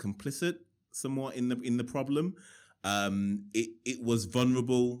almost being complicit somewhat in the problem. It was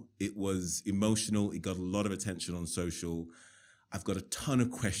vulnerable. It was emotional. It got a lot of attention on social. I've got a ton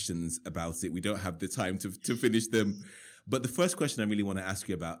of questions about it. We don't have the time to finish them. But the first question I really want to ask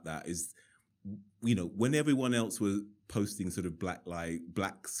you about that is, you know, when everyone else was posting sort of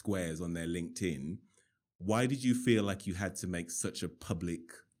black squares on their LinkedIn, why did you feel like you had to make such a public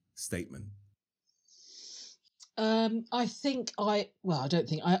statement? I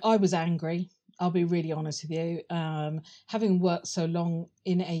was angry. I'll be really honest with you. Having worked so long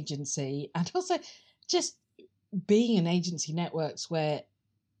in agency, and also just being in agency networks where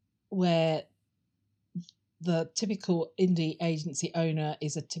the typical indie agency owner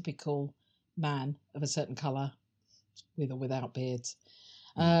is a typical man of a certain colour, with or without beards,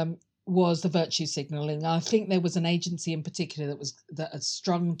 was the virtue signalling. I think there was an agency in particular that had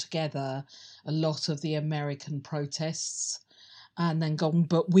strung together a lot of the American protests and then gone,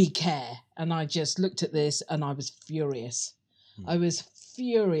 but we care. And I just looked at this and I was furious. I was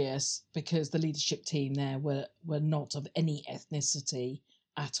furious because the leadership team there were not of any ethnicity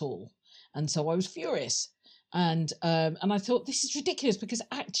at all. And so I was furious. And I thought, this is ridiculous, because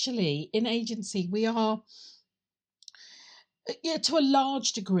actually in agency we are, to a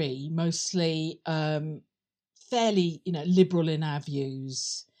large degree, mostly fairly, liberal in our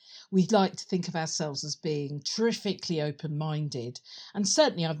views. We'd like to think of ourselves as being terrifically open-minded. And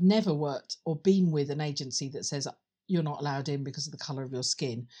certainly I've never worked or been with an agency that says you're not allowed in because of the colour of your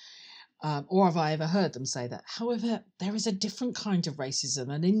skin. Or have I ever heard them say that? However, there is a different kind of racism,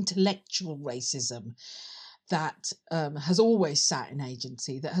 an intellectual racism that has always sat in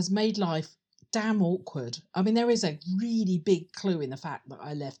agency, that has made life damn awkward. I mean, there is a really big clue in the fact that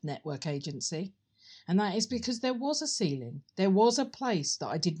I left network agency, and that is because there was a ceiling. There was a place that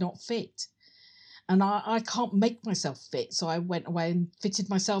I did not fit, and I can't make myself fit, so I went away and fitted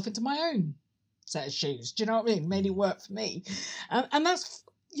myself into my own set of shoes. Do you know what I mean? Made it work for me, and that's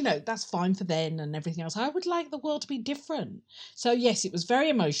that's fine for then and everything else. I would like the world to be different. So yes, it was very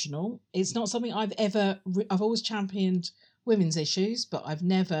emotional. It's not something I've always championed women's issues, but I've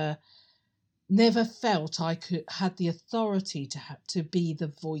never felt I had the authority to be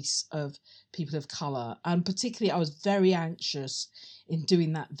the voice of people of color. And particularly I was very anxious in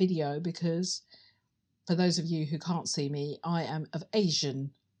doing that video because, for those of you who can't see me, I am of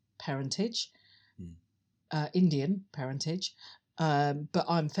Asian parentage, Indian parentage, but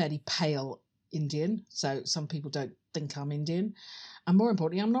I'm fairly pale Indian, so some people don't think I'm Indian. And more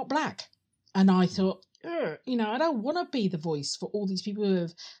importantly, I'm not black. And I thought, I don't want to be the voice for all these people who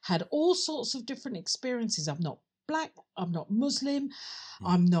have had all sorts of different experiences. I'm not black, I'm not Muslim,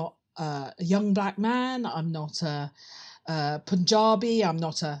 I'm not a young black man, I'm not a Punjabi, I'm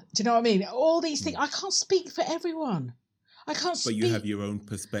not do you know what I mean? All these things, I can't speak for everyone. I can't speak. But you have your own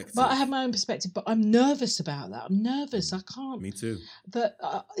perspective. But I have my own perspective, but I'm nervous about that. I'm nervous. I can't. Me too. That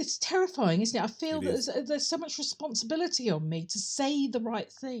it's terrifying, isn't it? I feel that there's so much responsibility on me to say the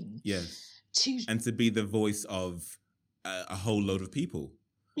right thing. Yes. And to be the voice of a whole load of people,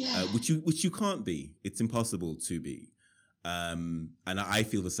 which you can't be. It's impossible to be. And I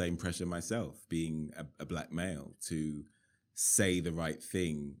feel the same pressure myself, being a black male, to say the right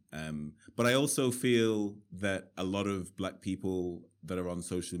thing. But I also feel that a lot of black people that are on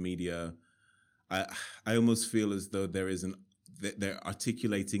social media, I almost feel as though they're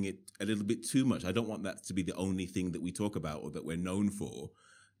articulating it a little bit too much. I don't want that to be the only thing that we talk about or that we're known for.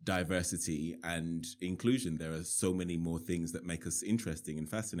 Diversity and inclusion. There are so many more things that make us interesting and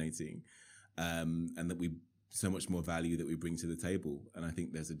fascinating, and that we so much more value that we bring to the table. And I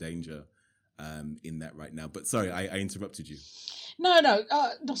think there's a danger in that right now. But sorry, I interrupted you. No,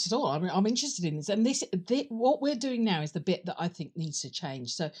 not at all. I'm interested in this. And what we're doing now is the bit that I think needs to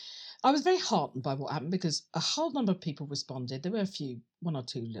change. So I was very heartened by what happened because a whole number of people responded. There were one or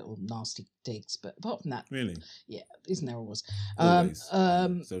two little nasty digs, but apart from that, really, yeah, isn't there always? Always.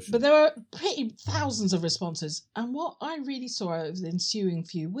 But there were thousands of responses, and what I really saw over the ensuing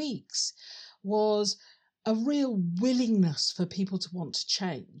few weeks was a real willingness for people to want to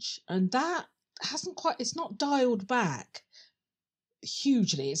change, and that it's not dialed back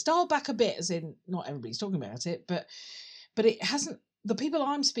hugely. It's dialed back a bit, as in not everybody's talking about it, but it hasn't. The people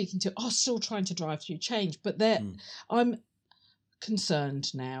I'm speaking to are still trying to drive through change, but I'm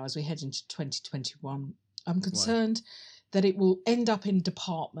concerned now as we head into 2021. I'm concerned that it will end up in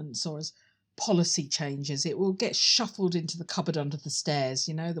departments or as policy changes. It will get shuffled into the cupboard under the stairs,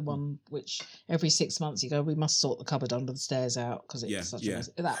 the one which every 6 months you go, we must sort the cupboard under the stairs out because it's such a mess.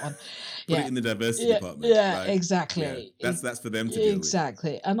 That one. Put it in the diversity department. Yeah, right? Exactly. Yeah. That's for them to deal with.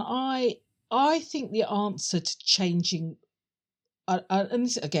 Exactly. And I think the answer to changing, and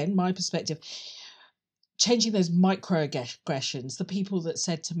this, again, my perspective, changing those microaggressions, the people that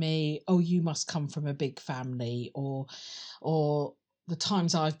said to me, oh, you must come from a big family, or the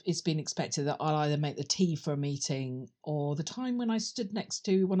times it's been expected that I'll either make the tea for a meeting, or the time when I stood next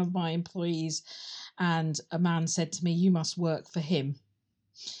to one of my employees and a man said to me, you must work for him.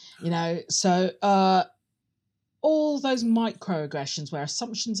 So all those microaggressions where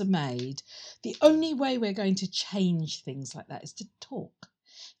assumptions are made, the only way we're going to change things like that is to talk.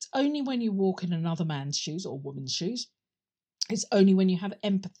 It's only when you walk in another man's shoes or woman's shoes, it's only when you have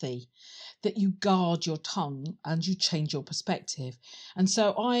empathy that you guard your tongue and you change your perspective. And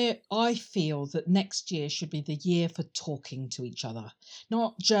so I feel that next year should be the year for talking to each other,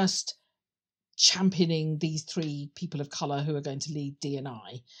 not just championing these 3 people of colour who are going to lead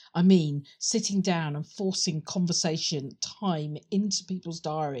D&I. I mean, sitting down and forcing conversation time into people's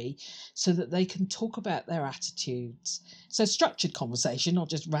diary so that they can talk about their attitudes. So structured conversation, not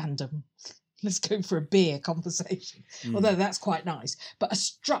just random, let's go for a beer conversation, although that's quite nice, but a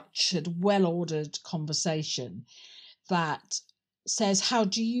structured, well-ordered conversation that says, how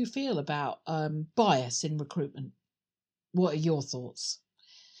do you feel about bias in recruitment? What are your thoughts?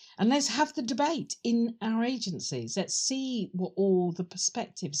 And let's have the debate in our agencies. Let's see what all the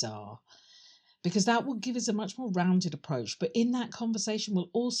perspectives are, because that will give us a much more rounded approach. But in that conversation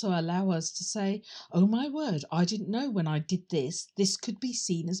will also allow us to say, oh my word, I didn't know when I did this could be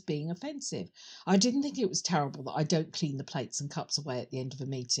seen as being offensive. I didn't think it was terrible that I don't clean the plates and cups away at the end of a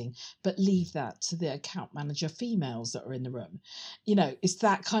meeting, but leave that to the account manager females that are in the room. It's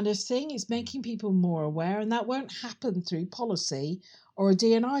that kind of thing. It's making people more aware, and that won't happen through policy or a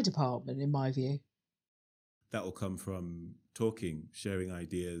D&I department, in my view. That will come from talking, sharing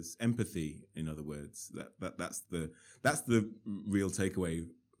ideas, empathy. In other words, that's the real takeaway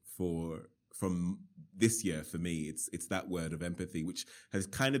from this year for me. It's that word of empathy, which has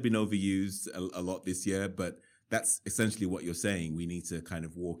kind of been overused a lot this year, but that's essentially what you're saying. We need to kind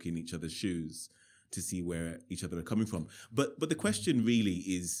of walk in each other's shoes to see where each other are coming from. But the question really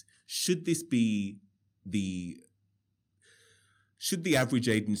is, should the average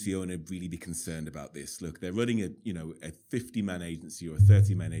agency owner really be concerned about this? Look, they're running a 50-man agency or a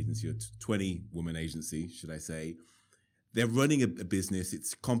 30-man agency or 20-woman agency, should I say. They're running a business.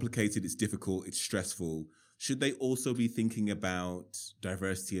 It's complicated, it's difficult, it's stressful. Should they also be thinking about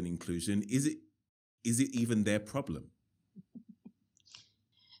diversity and inclusion? Is it even their problem?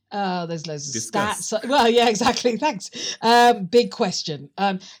 There's loads of stats. Well, yeah, exactly. Thanks. Big question.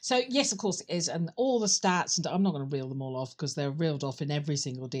 So yes, of course it is. And all the stats, and I'm not going to reel them all off because they're reeled off in every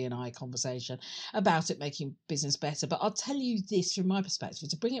single D&I conversation about it making business better. But I'll tell you this from my perspective,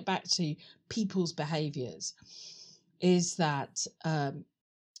 to bring it back to people's behaviours, is that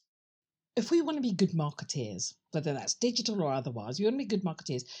if we want to be good marketeers, whether that's digital or otherwise, we want to be good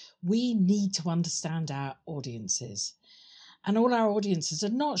marketeers, we need to understand our audiences. And all our audiences are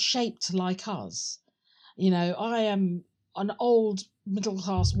not shaped like us. I am an old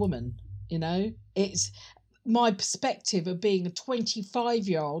middle-class woman, It's my perspective of being a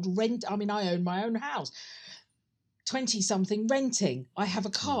 25-year-old I own my own house. 20-something renting. I have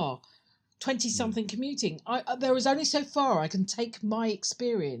a car. 20-something commuting. There is only so far I can take my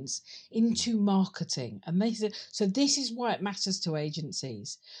experience into marketing. And so this is why it matters to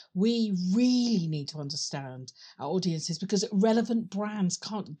agencies. We really need to understand our audiences, because relevant brands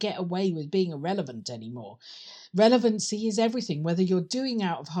can't get away with being irrelevant anymore. Relevancy is everything. Whether you're doing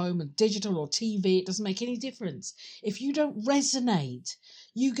out of home and digital or TV, it doesn't make any difference. If you don't resonate,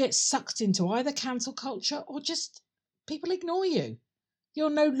 you get sucked into either cancel culture or just people ignore you. You're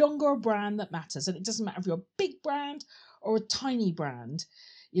no longer a brand that matters. And it doesn't matter if you're a big brand or a tiny brand,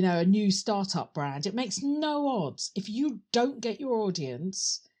 a new startup brand. It makes no odds if you don't get your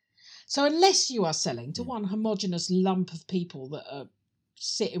audience. So unless you are selling to one homogenous lump of people that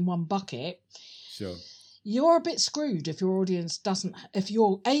sit in one bucket, sure, you're a bit screwed if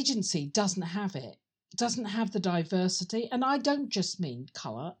your agency doesn't have it. Doesn't have the diversity. And I don't just mean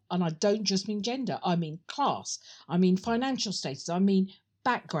colour, and I don't just mean gender. I mean class. I mean financial status. I mean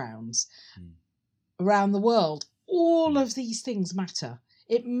backgrounds around the world. All of these things matter.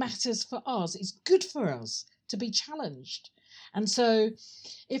 It matters for us. It's good for us to be challenged. And so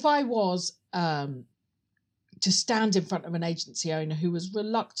if I was to stand in front of an agency owner who was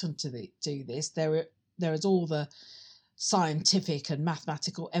reluctant to do this, there is all the scientific and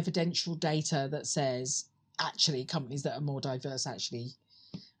mathematical evidential data that says actually companies that are more diverse actually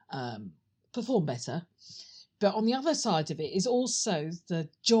perform better. But on the other side of it is also the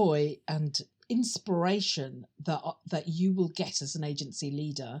joy and inspiration that you will get as an agency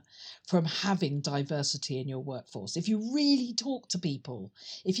leader from having diversity in your workforce. If you really talk to people,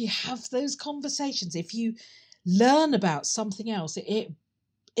 if you have those conversations, if you learn about something else, it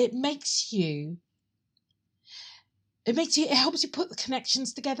makes you it helps you put the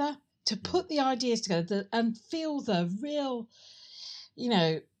connections together, to put the ideas together and feel the real,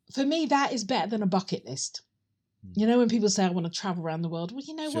 for me, that is better than a bucket list. When people say, I want to travel around the world,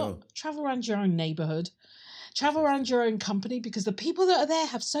 well, Sure. what? Travel around your own neighbourhood, travel around your own company, because the people that are there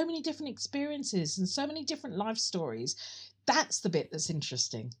have so many different experiences and so many different life stories. That's the bit that's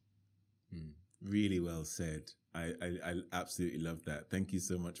interesting. Really well said. I absolutely love that. Thank you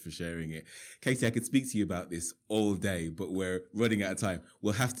so much for sharing it. Katie, I could speak to you about this all day, but we're running out of time.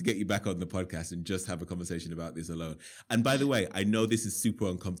 We'll have to get you back on the podcast and just have a conversation about this alone. And by the way, I know this is super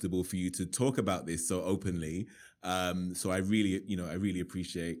uncomfortable for you to talk about this so openly. So I really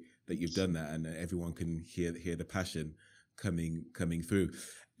appreciate that you've done that, and everyone can hear the passion coming through.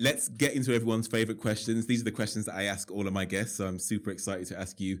 Let's get into everyone's favorite questions. These are the questions that I ask all of my guests, so I'm super excited to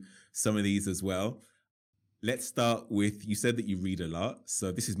ask you some of these as well. Let's start with, you said that you read a lot,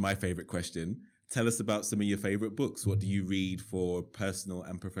 so this is my favorite question. Tell us about some of your favorite books. What do you read for personal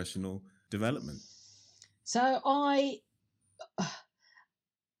and professional development? So I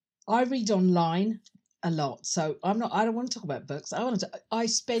read online a lot. So I don't want to talk about books. I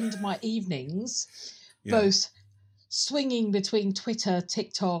spend my evenings both swinging between Twitter,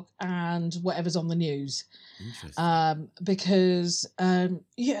 TikTok, and whatever's on the news. Interesting. Because phone,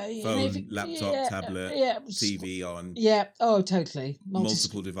 laptop, tablet, TV on. Yeah. Oh, totally.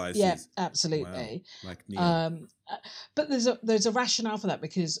 Multiple devices. Yeah, absolutely. Wow. Like Neo. But there's a rationale for that,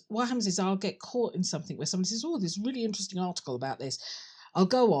 because what happens is I'll get caught in something where somebody says, "Oh, there's a really interesting article about this." I'll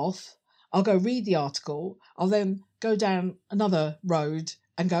go off. I'll go read the article. I'll then go down another road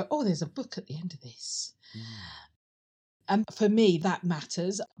and go, "Oh, there's a book at the end of this." And for me, that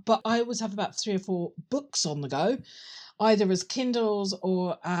matters. But I always have about 3 or 4 books on the go, either as Kindles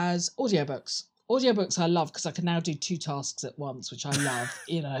or as audiobooks, audiobooks I love because I can now do 2 tasks at once, which I love,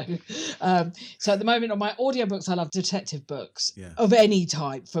 So at the moment on my audiobooks, I love detective books of any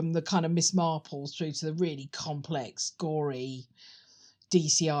type, from the kind of Miss Marples through to the really complex, gory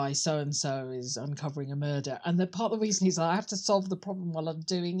DCI so-and-so is uncovering a murder. And the part of the reason is I have to solve the problem while I'm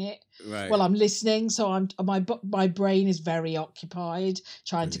doing it. Right. While I'm listening. So my brain is very occupied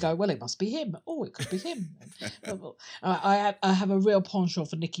trying to go, well, it must be him. Oh, it could be him. I have a real penchant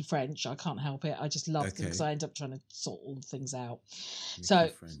for Nikki French. I can't help it. I just love them because I end up trying to sort all the things out.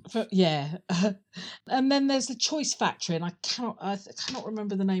 And then there's the Choice Factory, and I cannot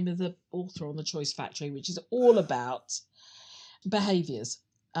remember the name of the author on the Choice Factory, which is all about behaviors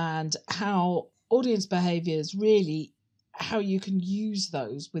and how audience behaviors, really how you can use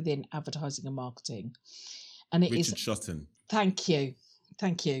those within advertising and marketing. And Richard Shotton. Thank you.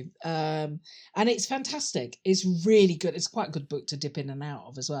 And it's fantastic. It's really good. It's quite a good book to dip in and out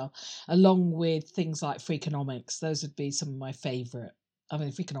of as well, along with things like Freakonomics. Those would be some of my favourite. I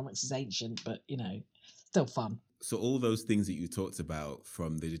mean, Freakonomics is ancient, but still fun. So all those things that you talked about,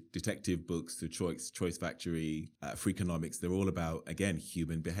 from the detective books to Choice Factory, Freakonomics, they're all about, again,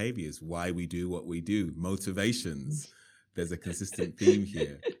 human behaviors, why we do what we do, motivations. There's a consistent theme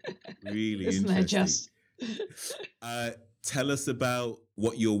here. Really Isn't interesting. Tell us about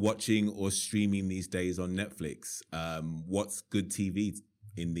what you're watching or streaming these days on Netflix. What's good TV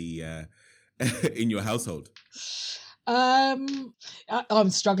in the in your household? I'm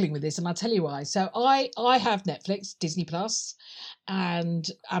struggling with this, and I'll tell you why. So I have Netflix, Disney Plus, and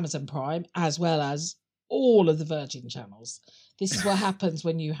Amazon Prime, as well as all of the Virgin channels. This is what happens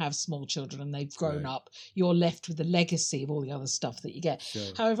when you have small children and they've grown up. You're left with the legacy of all the other stuff that you get.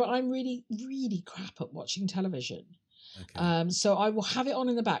 Sure. However, I'm really, really crap at watching television. Okay. So I will have it on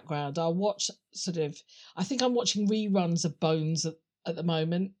in the background. I'll watch I think I'm watching reruns of Bones at the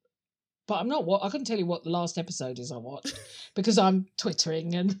moment. But I'm not. I couldn't tell you what the last episode is I watched because I'm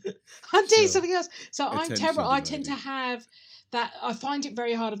twittering and I'm doing something else. So I'm terrible. I tend to have that. I find it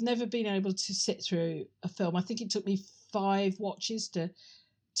very hard. I've never been able to sit through a film. I think it took me 5 watches to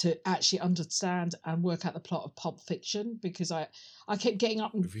actually understand and work out the plot of Pulp Fiction, because I kept getting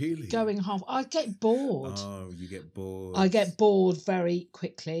up and going half. I get bored. Oh, you get bored. I get bored very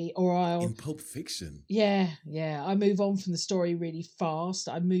quickly, or in Pulp Fiction. Yeah. I move on from the story really fast.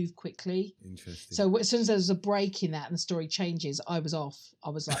 I move quickly. Interesting. So as soon as there was a break in that and the story changes, I was off. I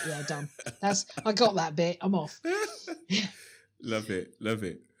was like, yeah, done. I got that bit. I'm off. Love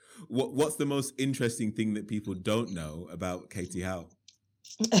it. What's the most interesting thing that people don't know about Katie Howe?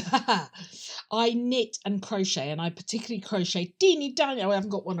 I knit and crochet, and I particularly crochet teeny tiny. I haven't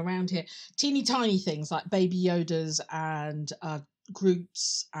got one around here. Teeny tiny things like baby Yodas and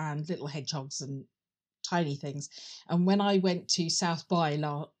Groots and little hedgehogs and tiny things. And when I went to South by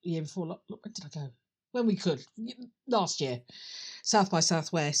year before, when did I go? When we could, last year, South by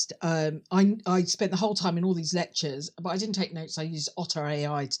Southwest. I spent the whole time in all these lectures, but I didn't take notes. I used Otter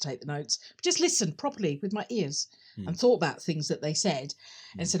AI to take the notes. Just listened properly with my ears and thought about things that they said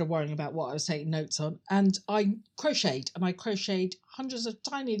instead of worrying about what I was taking notes on. And I crocheted hundreds of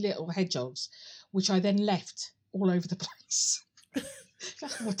tiny little hedgehogs, which I then left all over the place.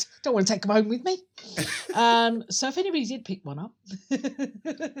 Don't want to take them home with me. So if anybody did pick one up,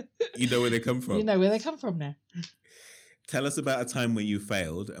 you know where they come from. You know where they come from now. Tell us about a time when you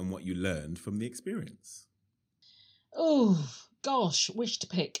failed and what you learned from the experience. Oh gosh, which to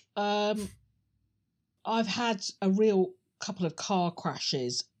pick? I've had a real couple of car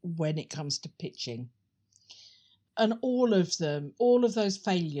crashes when it comes to pitching. And all of those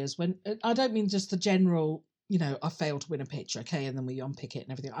failures, when I don't mean just the general, I failed to win a pitch, okay, and then we unpick it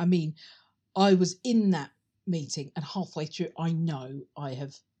and everything. I mean, I was in that meeting and halfway through, I know I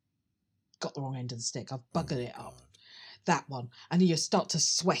have got the wrong end of the stick. I've buggered it up. That one. And you start to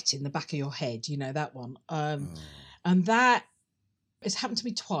sweat in the back of your head, that one. And that it's happened to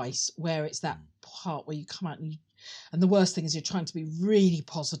me twice, where it's that part where you come out and the worst thing is you're trying to be really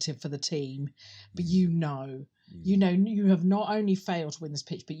positive for the team, but you have not only failed to win this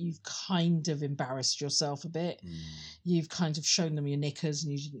pitch, but you've kind of embarrassed yourself a bit. You've kind of shown them your knickers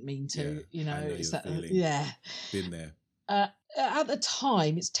and you didn't mean to. I know it's that feeling. Yeah. Been there. At the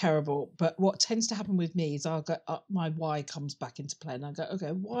time, it's terrible. But what tends to happen with me is I'll go, my why comes back into play, and I go, okay,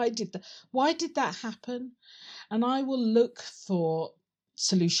 why did that happen? And I will look for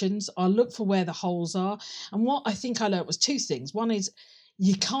solutions. I'll look for where the holes are. And what I think I learned was 2 things. One is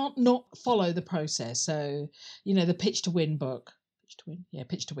you can't not follow the process. So, the Pitch to Win book. Pitch to Win? Yeah,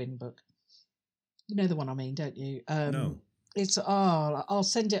 Pitch to Win book. You know the one I mean, don't you? No. It's, I'll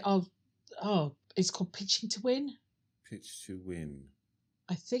send it. It's called Pitching to Win. Pitch to Win.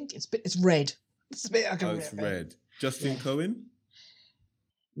 I think it's red. It's a bit I can Oh, it's remember. red. Justin Yeah. Cohen?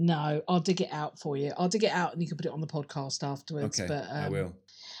 No, I'll dig it out for you. I'll dig it out and you can put it on the podcast afterwards. Okay, But I will.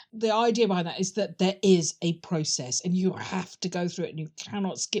 the idea behind that is that there is a process and you have to go through it and you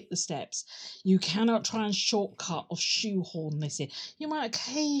cannot skip the steps. You cannot try and shortcut or shoehorn this in. You might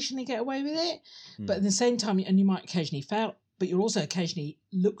occasionally get away with it, but at the same time, and you might occasionally fail, but you'll also occasionally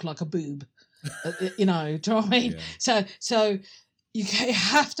look like a boob. You know, do you know what I mean? Yeah. So you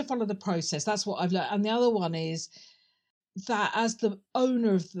have to follow the process. That's what I've learned. And the other one is that as the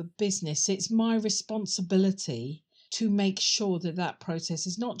owner of the business, it's my responsibility to make sure that that process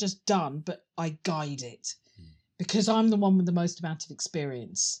is not just done, but I guide it because I'm the one with the most amount of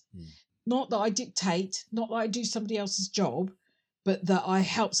experience. Not that I dictate, not that I do somebody else's job, but that I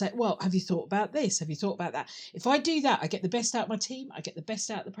help say, well, have you thought about this? Have you thought about that? If I do that, I get the best out of my team. I get the best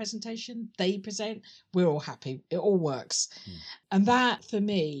out of the presentation. They present. We're all happy. It all works. And that for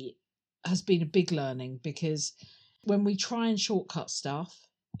me has been a big learning because when we try and shortcut stuff,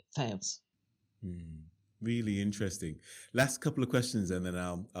 it fails. Really interesting. Last couple of questions and then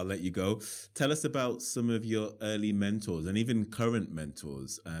I'll let you go. Tell us about some of your early mentors and even current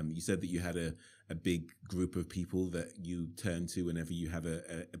mentors. You said that you had a big group of people that you turn to whenever you have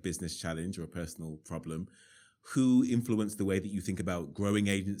a business challenge or a personal problem. Who influenced the way that you think about growing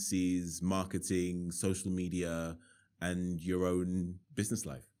agencies, marketing, social media, and your own business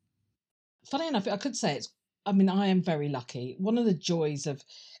life? Funny enough, I could say I am very lucky. One of the joys of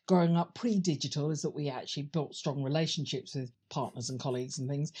growing up pre-digital is that we actually built strong relationships with partners and colleagues and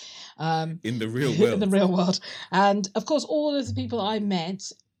things. In the real world. In the real world. And of course, all of the people I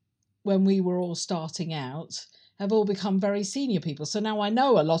met when we were all starting out have all become very senior people. So now I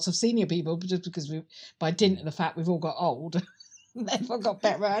know a lot of senior people just because by dint of the fact we've all got old. Therefore got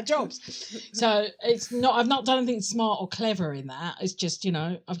better at our jobs. So I've not done anything smart or clever in that. It's just,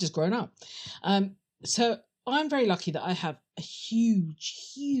 I've just grown up. So I'm very lucky that I have a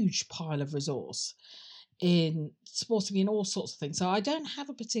huge pile of resource in supporting me in all sorts of things. So I don't have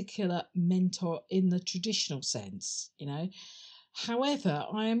a particular mentor in the traditional sense, However,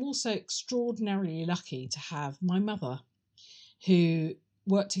 I am also extraordinarily lucky to have my mother, who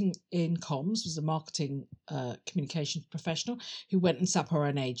worked in comms, was a marketing communications professional, who went and set up her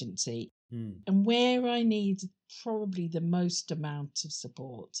own agency. And where I need probably the most amount of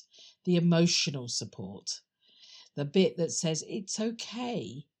support, the emotional support, the bit that says it's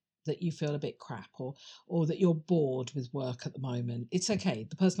okay that you feel a bit crap or that you're bored with work at the moment. It's okay.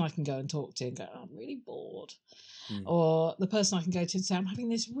 The person I can go and talk to and go, I'm really bored. Or the person I can go to and say, I'm having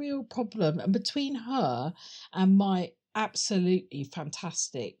this real problem. And between her and my absolutely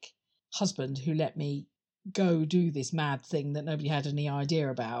fantastic husband who let me go do this mad thing that nobody had any idea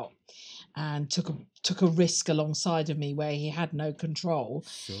about and took a risk alongside of me where he had no control.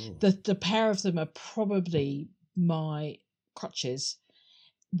 Sure. The pair of them are probably my crutches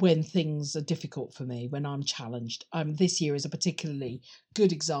when things are difficult for me, when I'm challenged. This year is a particularly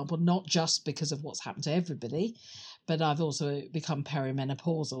good example, not just because of what's happened to everybody, but I've also become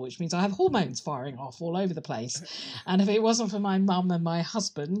perimenopausal, which means I have hormones firing off all over the place. And if it wasn't for my mum and my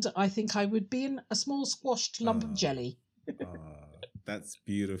husband, I think I would be in a small squashed lump of jelly. That's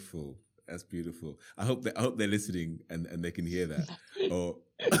beautiful. That's beautiful. I hope they're listening and they can hear that, or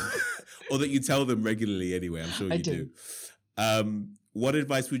that you tell them regularly. Anyway, I'm sure you do. What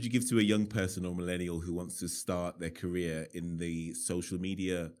advice would you give to a young person or millennial who wants to start their career in the social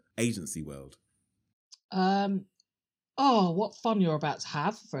media agency world? What fun you're about to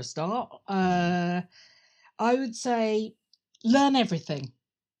have for a start. I would say learn everything.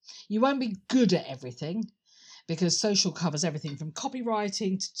 You won't be good at everything because social covers everything from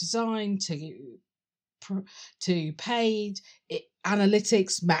copywriting to design to paid,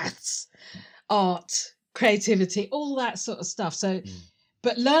 analytics, maths, art, creativity, all that sort of stuff. So,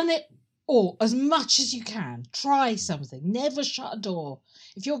 but learn it all as much as you can. Try something. Never shut a door.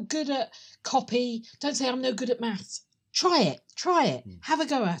 If you're good at copy, don't say I'm no good at maths. Try it. Have a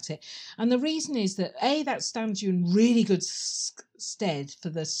go at it. And the reason is that that stands you in really good stead for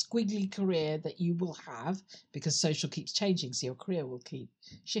the squiggly career that you will have, because social keeps changing, so your career will keep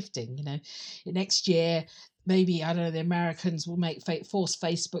shifting. Next year, maybe, I don't know, the Americans will force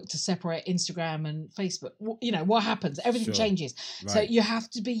Facebook to separate Instagram and Facebook. What happens? Everything changes. Right. So you have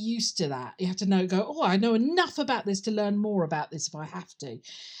to be used to that. You have to go, I know enough about this to learn more about this if I have to.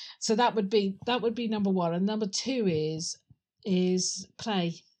 So that would be number one. And number two is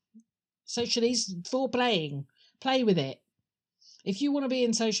play. Social is for playing. Play with it. If you want to be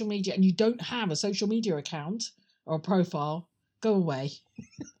in social media and you don't have a social media account or a profile, go away.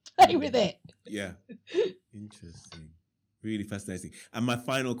 Play with it. Yeah. Interesting. Really fascinating. And my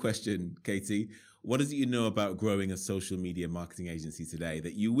final question, Katie, what is it you know about growing a social media marketing agency today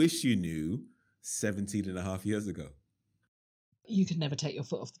that you wish you knew 17 and a half years ago? You can never take your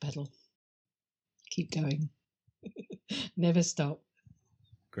foot off the pedal. Keep going. Never stop.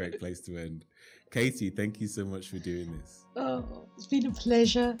 Great place to end. Katie, thank you so much for doing this. Oh, it's been a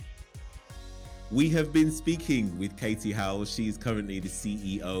pleasure. We have been speaking with Katie Howell. She's currently the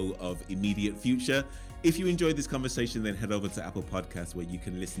CEO of Immediate Future. If you enjoyed this conversation, then head over to Apple Podcasts, where you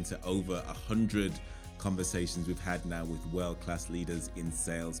can listen to over 100 conversations we've had now with world-class leaders in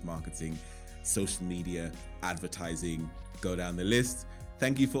sales, marketing, social media, advertising. Go down the list.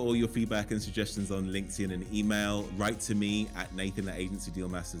 Thank you for all your feedback and suggestions on LinkedIn and email. Write to me at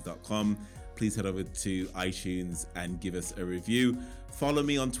nathan@agencydealmasters.com. Please head over to iTunes and give us a review. Follow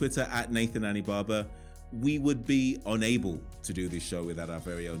me on Twitter at Nathan Anibaba. We would be unable to do this show without our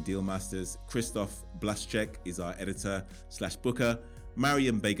very own Deal Masters. Christoph Blaschek is our editor/booker.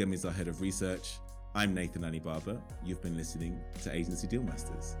 Mariam Begum is our head of research. I'm Nathan Anibaba. You've been listening to Agency Deal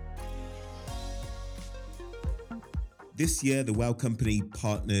Masters. This year, the Wow Company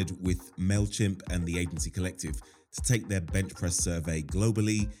partnered with MailChimp and the Agency Collective to take their bench press survey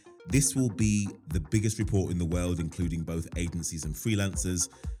globally. This will be the biggest report in the world, including both agencies and freelancers.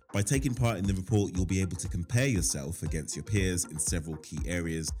 By taking part in the report, you'll be able to compare yourself against your peers in several key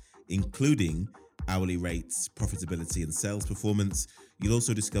areas, including hourly rates, profitability, and sales performance. You'll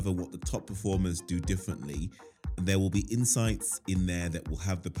also discover what the top performers do differently, and there will be insights in there that will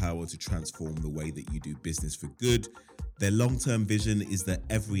have the power to transform the way that you do business for good. Their long-term vision is that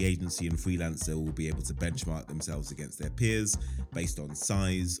every agency and freelancer will be able to benchmark themselves against their peers based on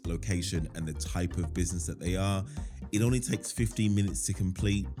size, location, and the type of business that they are. It only takes 15 minutes to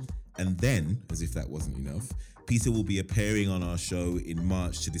complete. And then, as if that wasn't enough, Peter will be appearing on our show in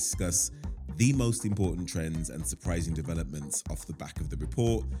March to discuss the most important trends and surprising developments off the back of the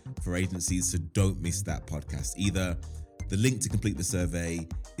report for agencies, so don't miss that podcast either. The link to complete the survey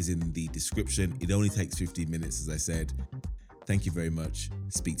is in the description. It only takes 15 minutes, as I said. Thank you very much.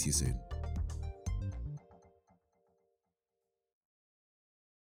 Speak to you soon.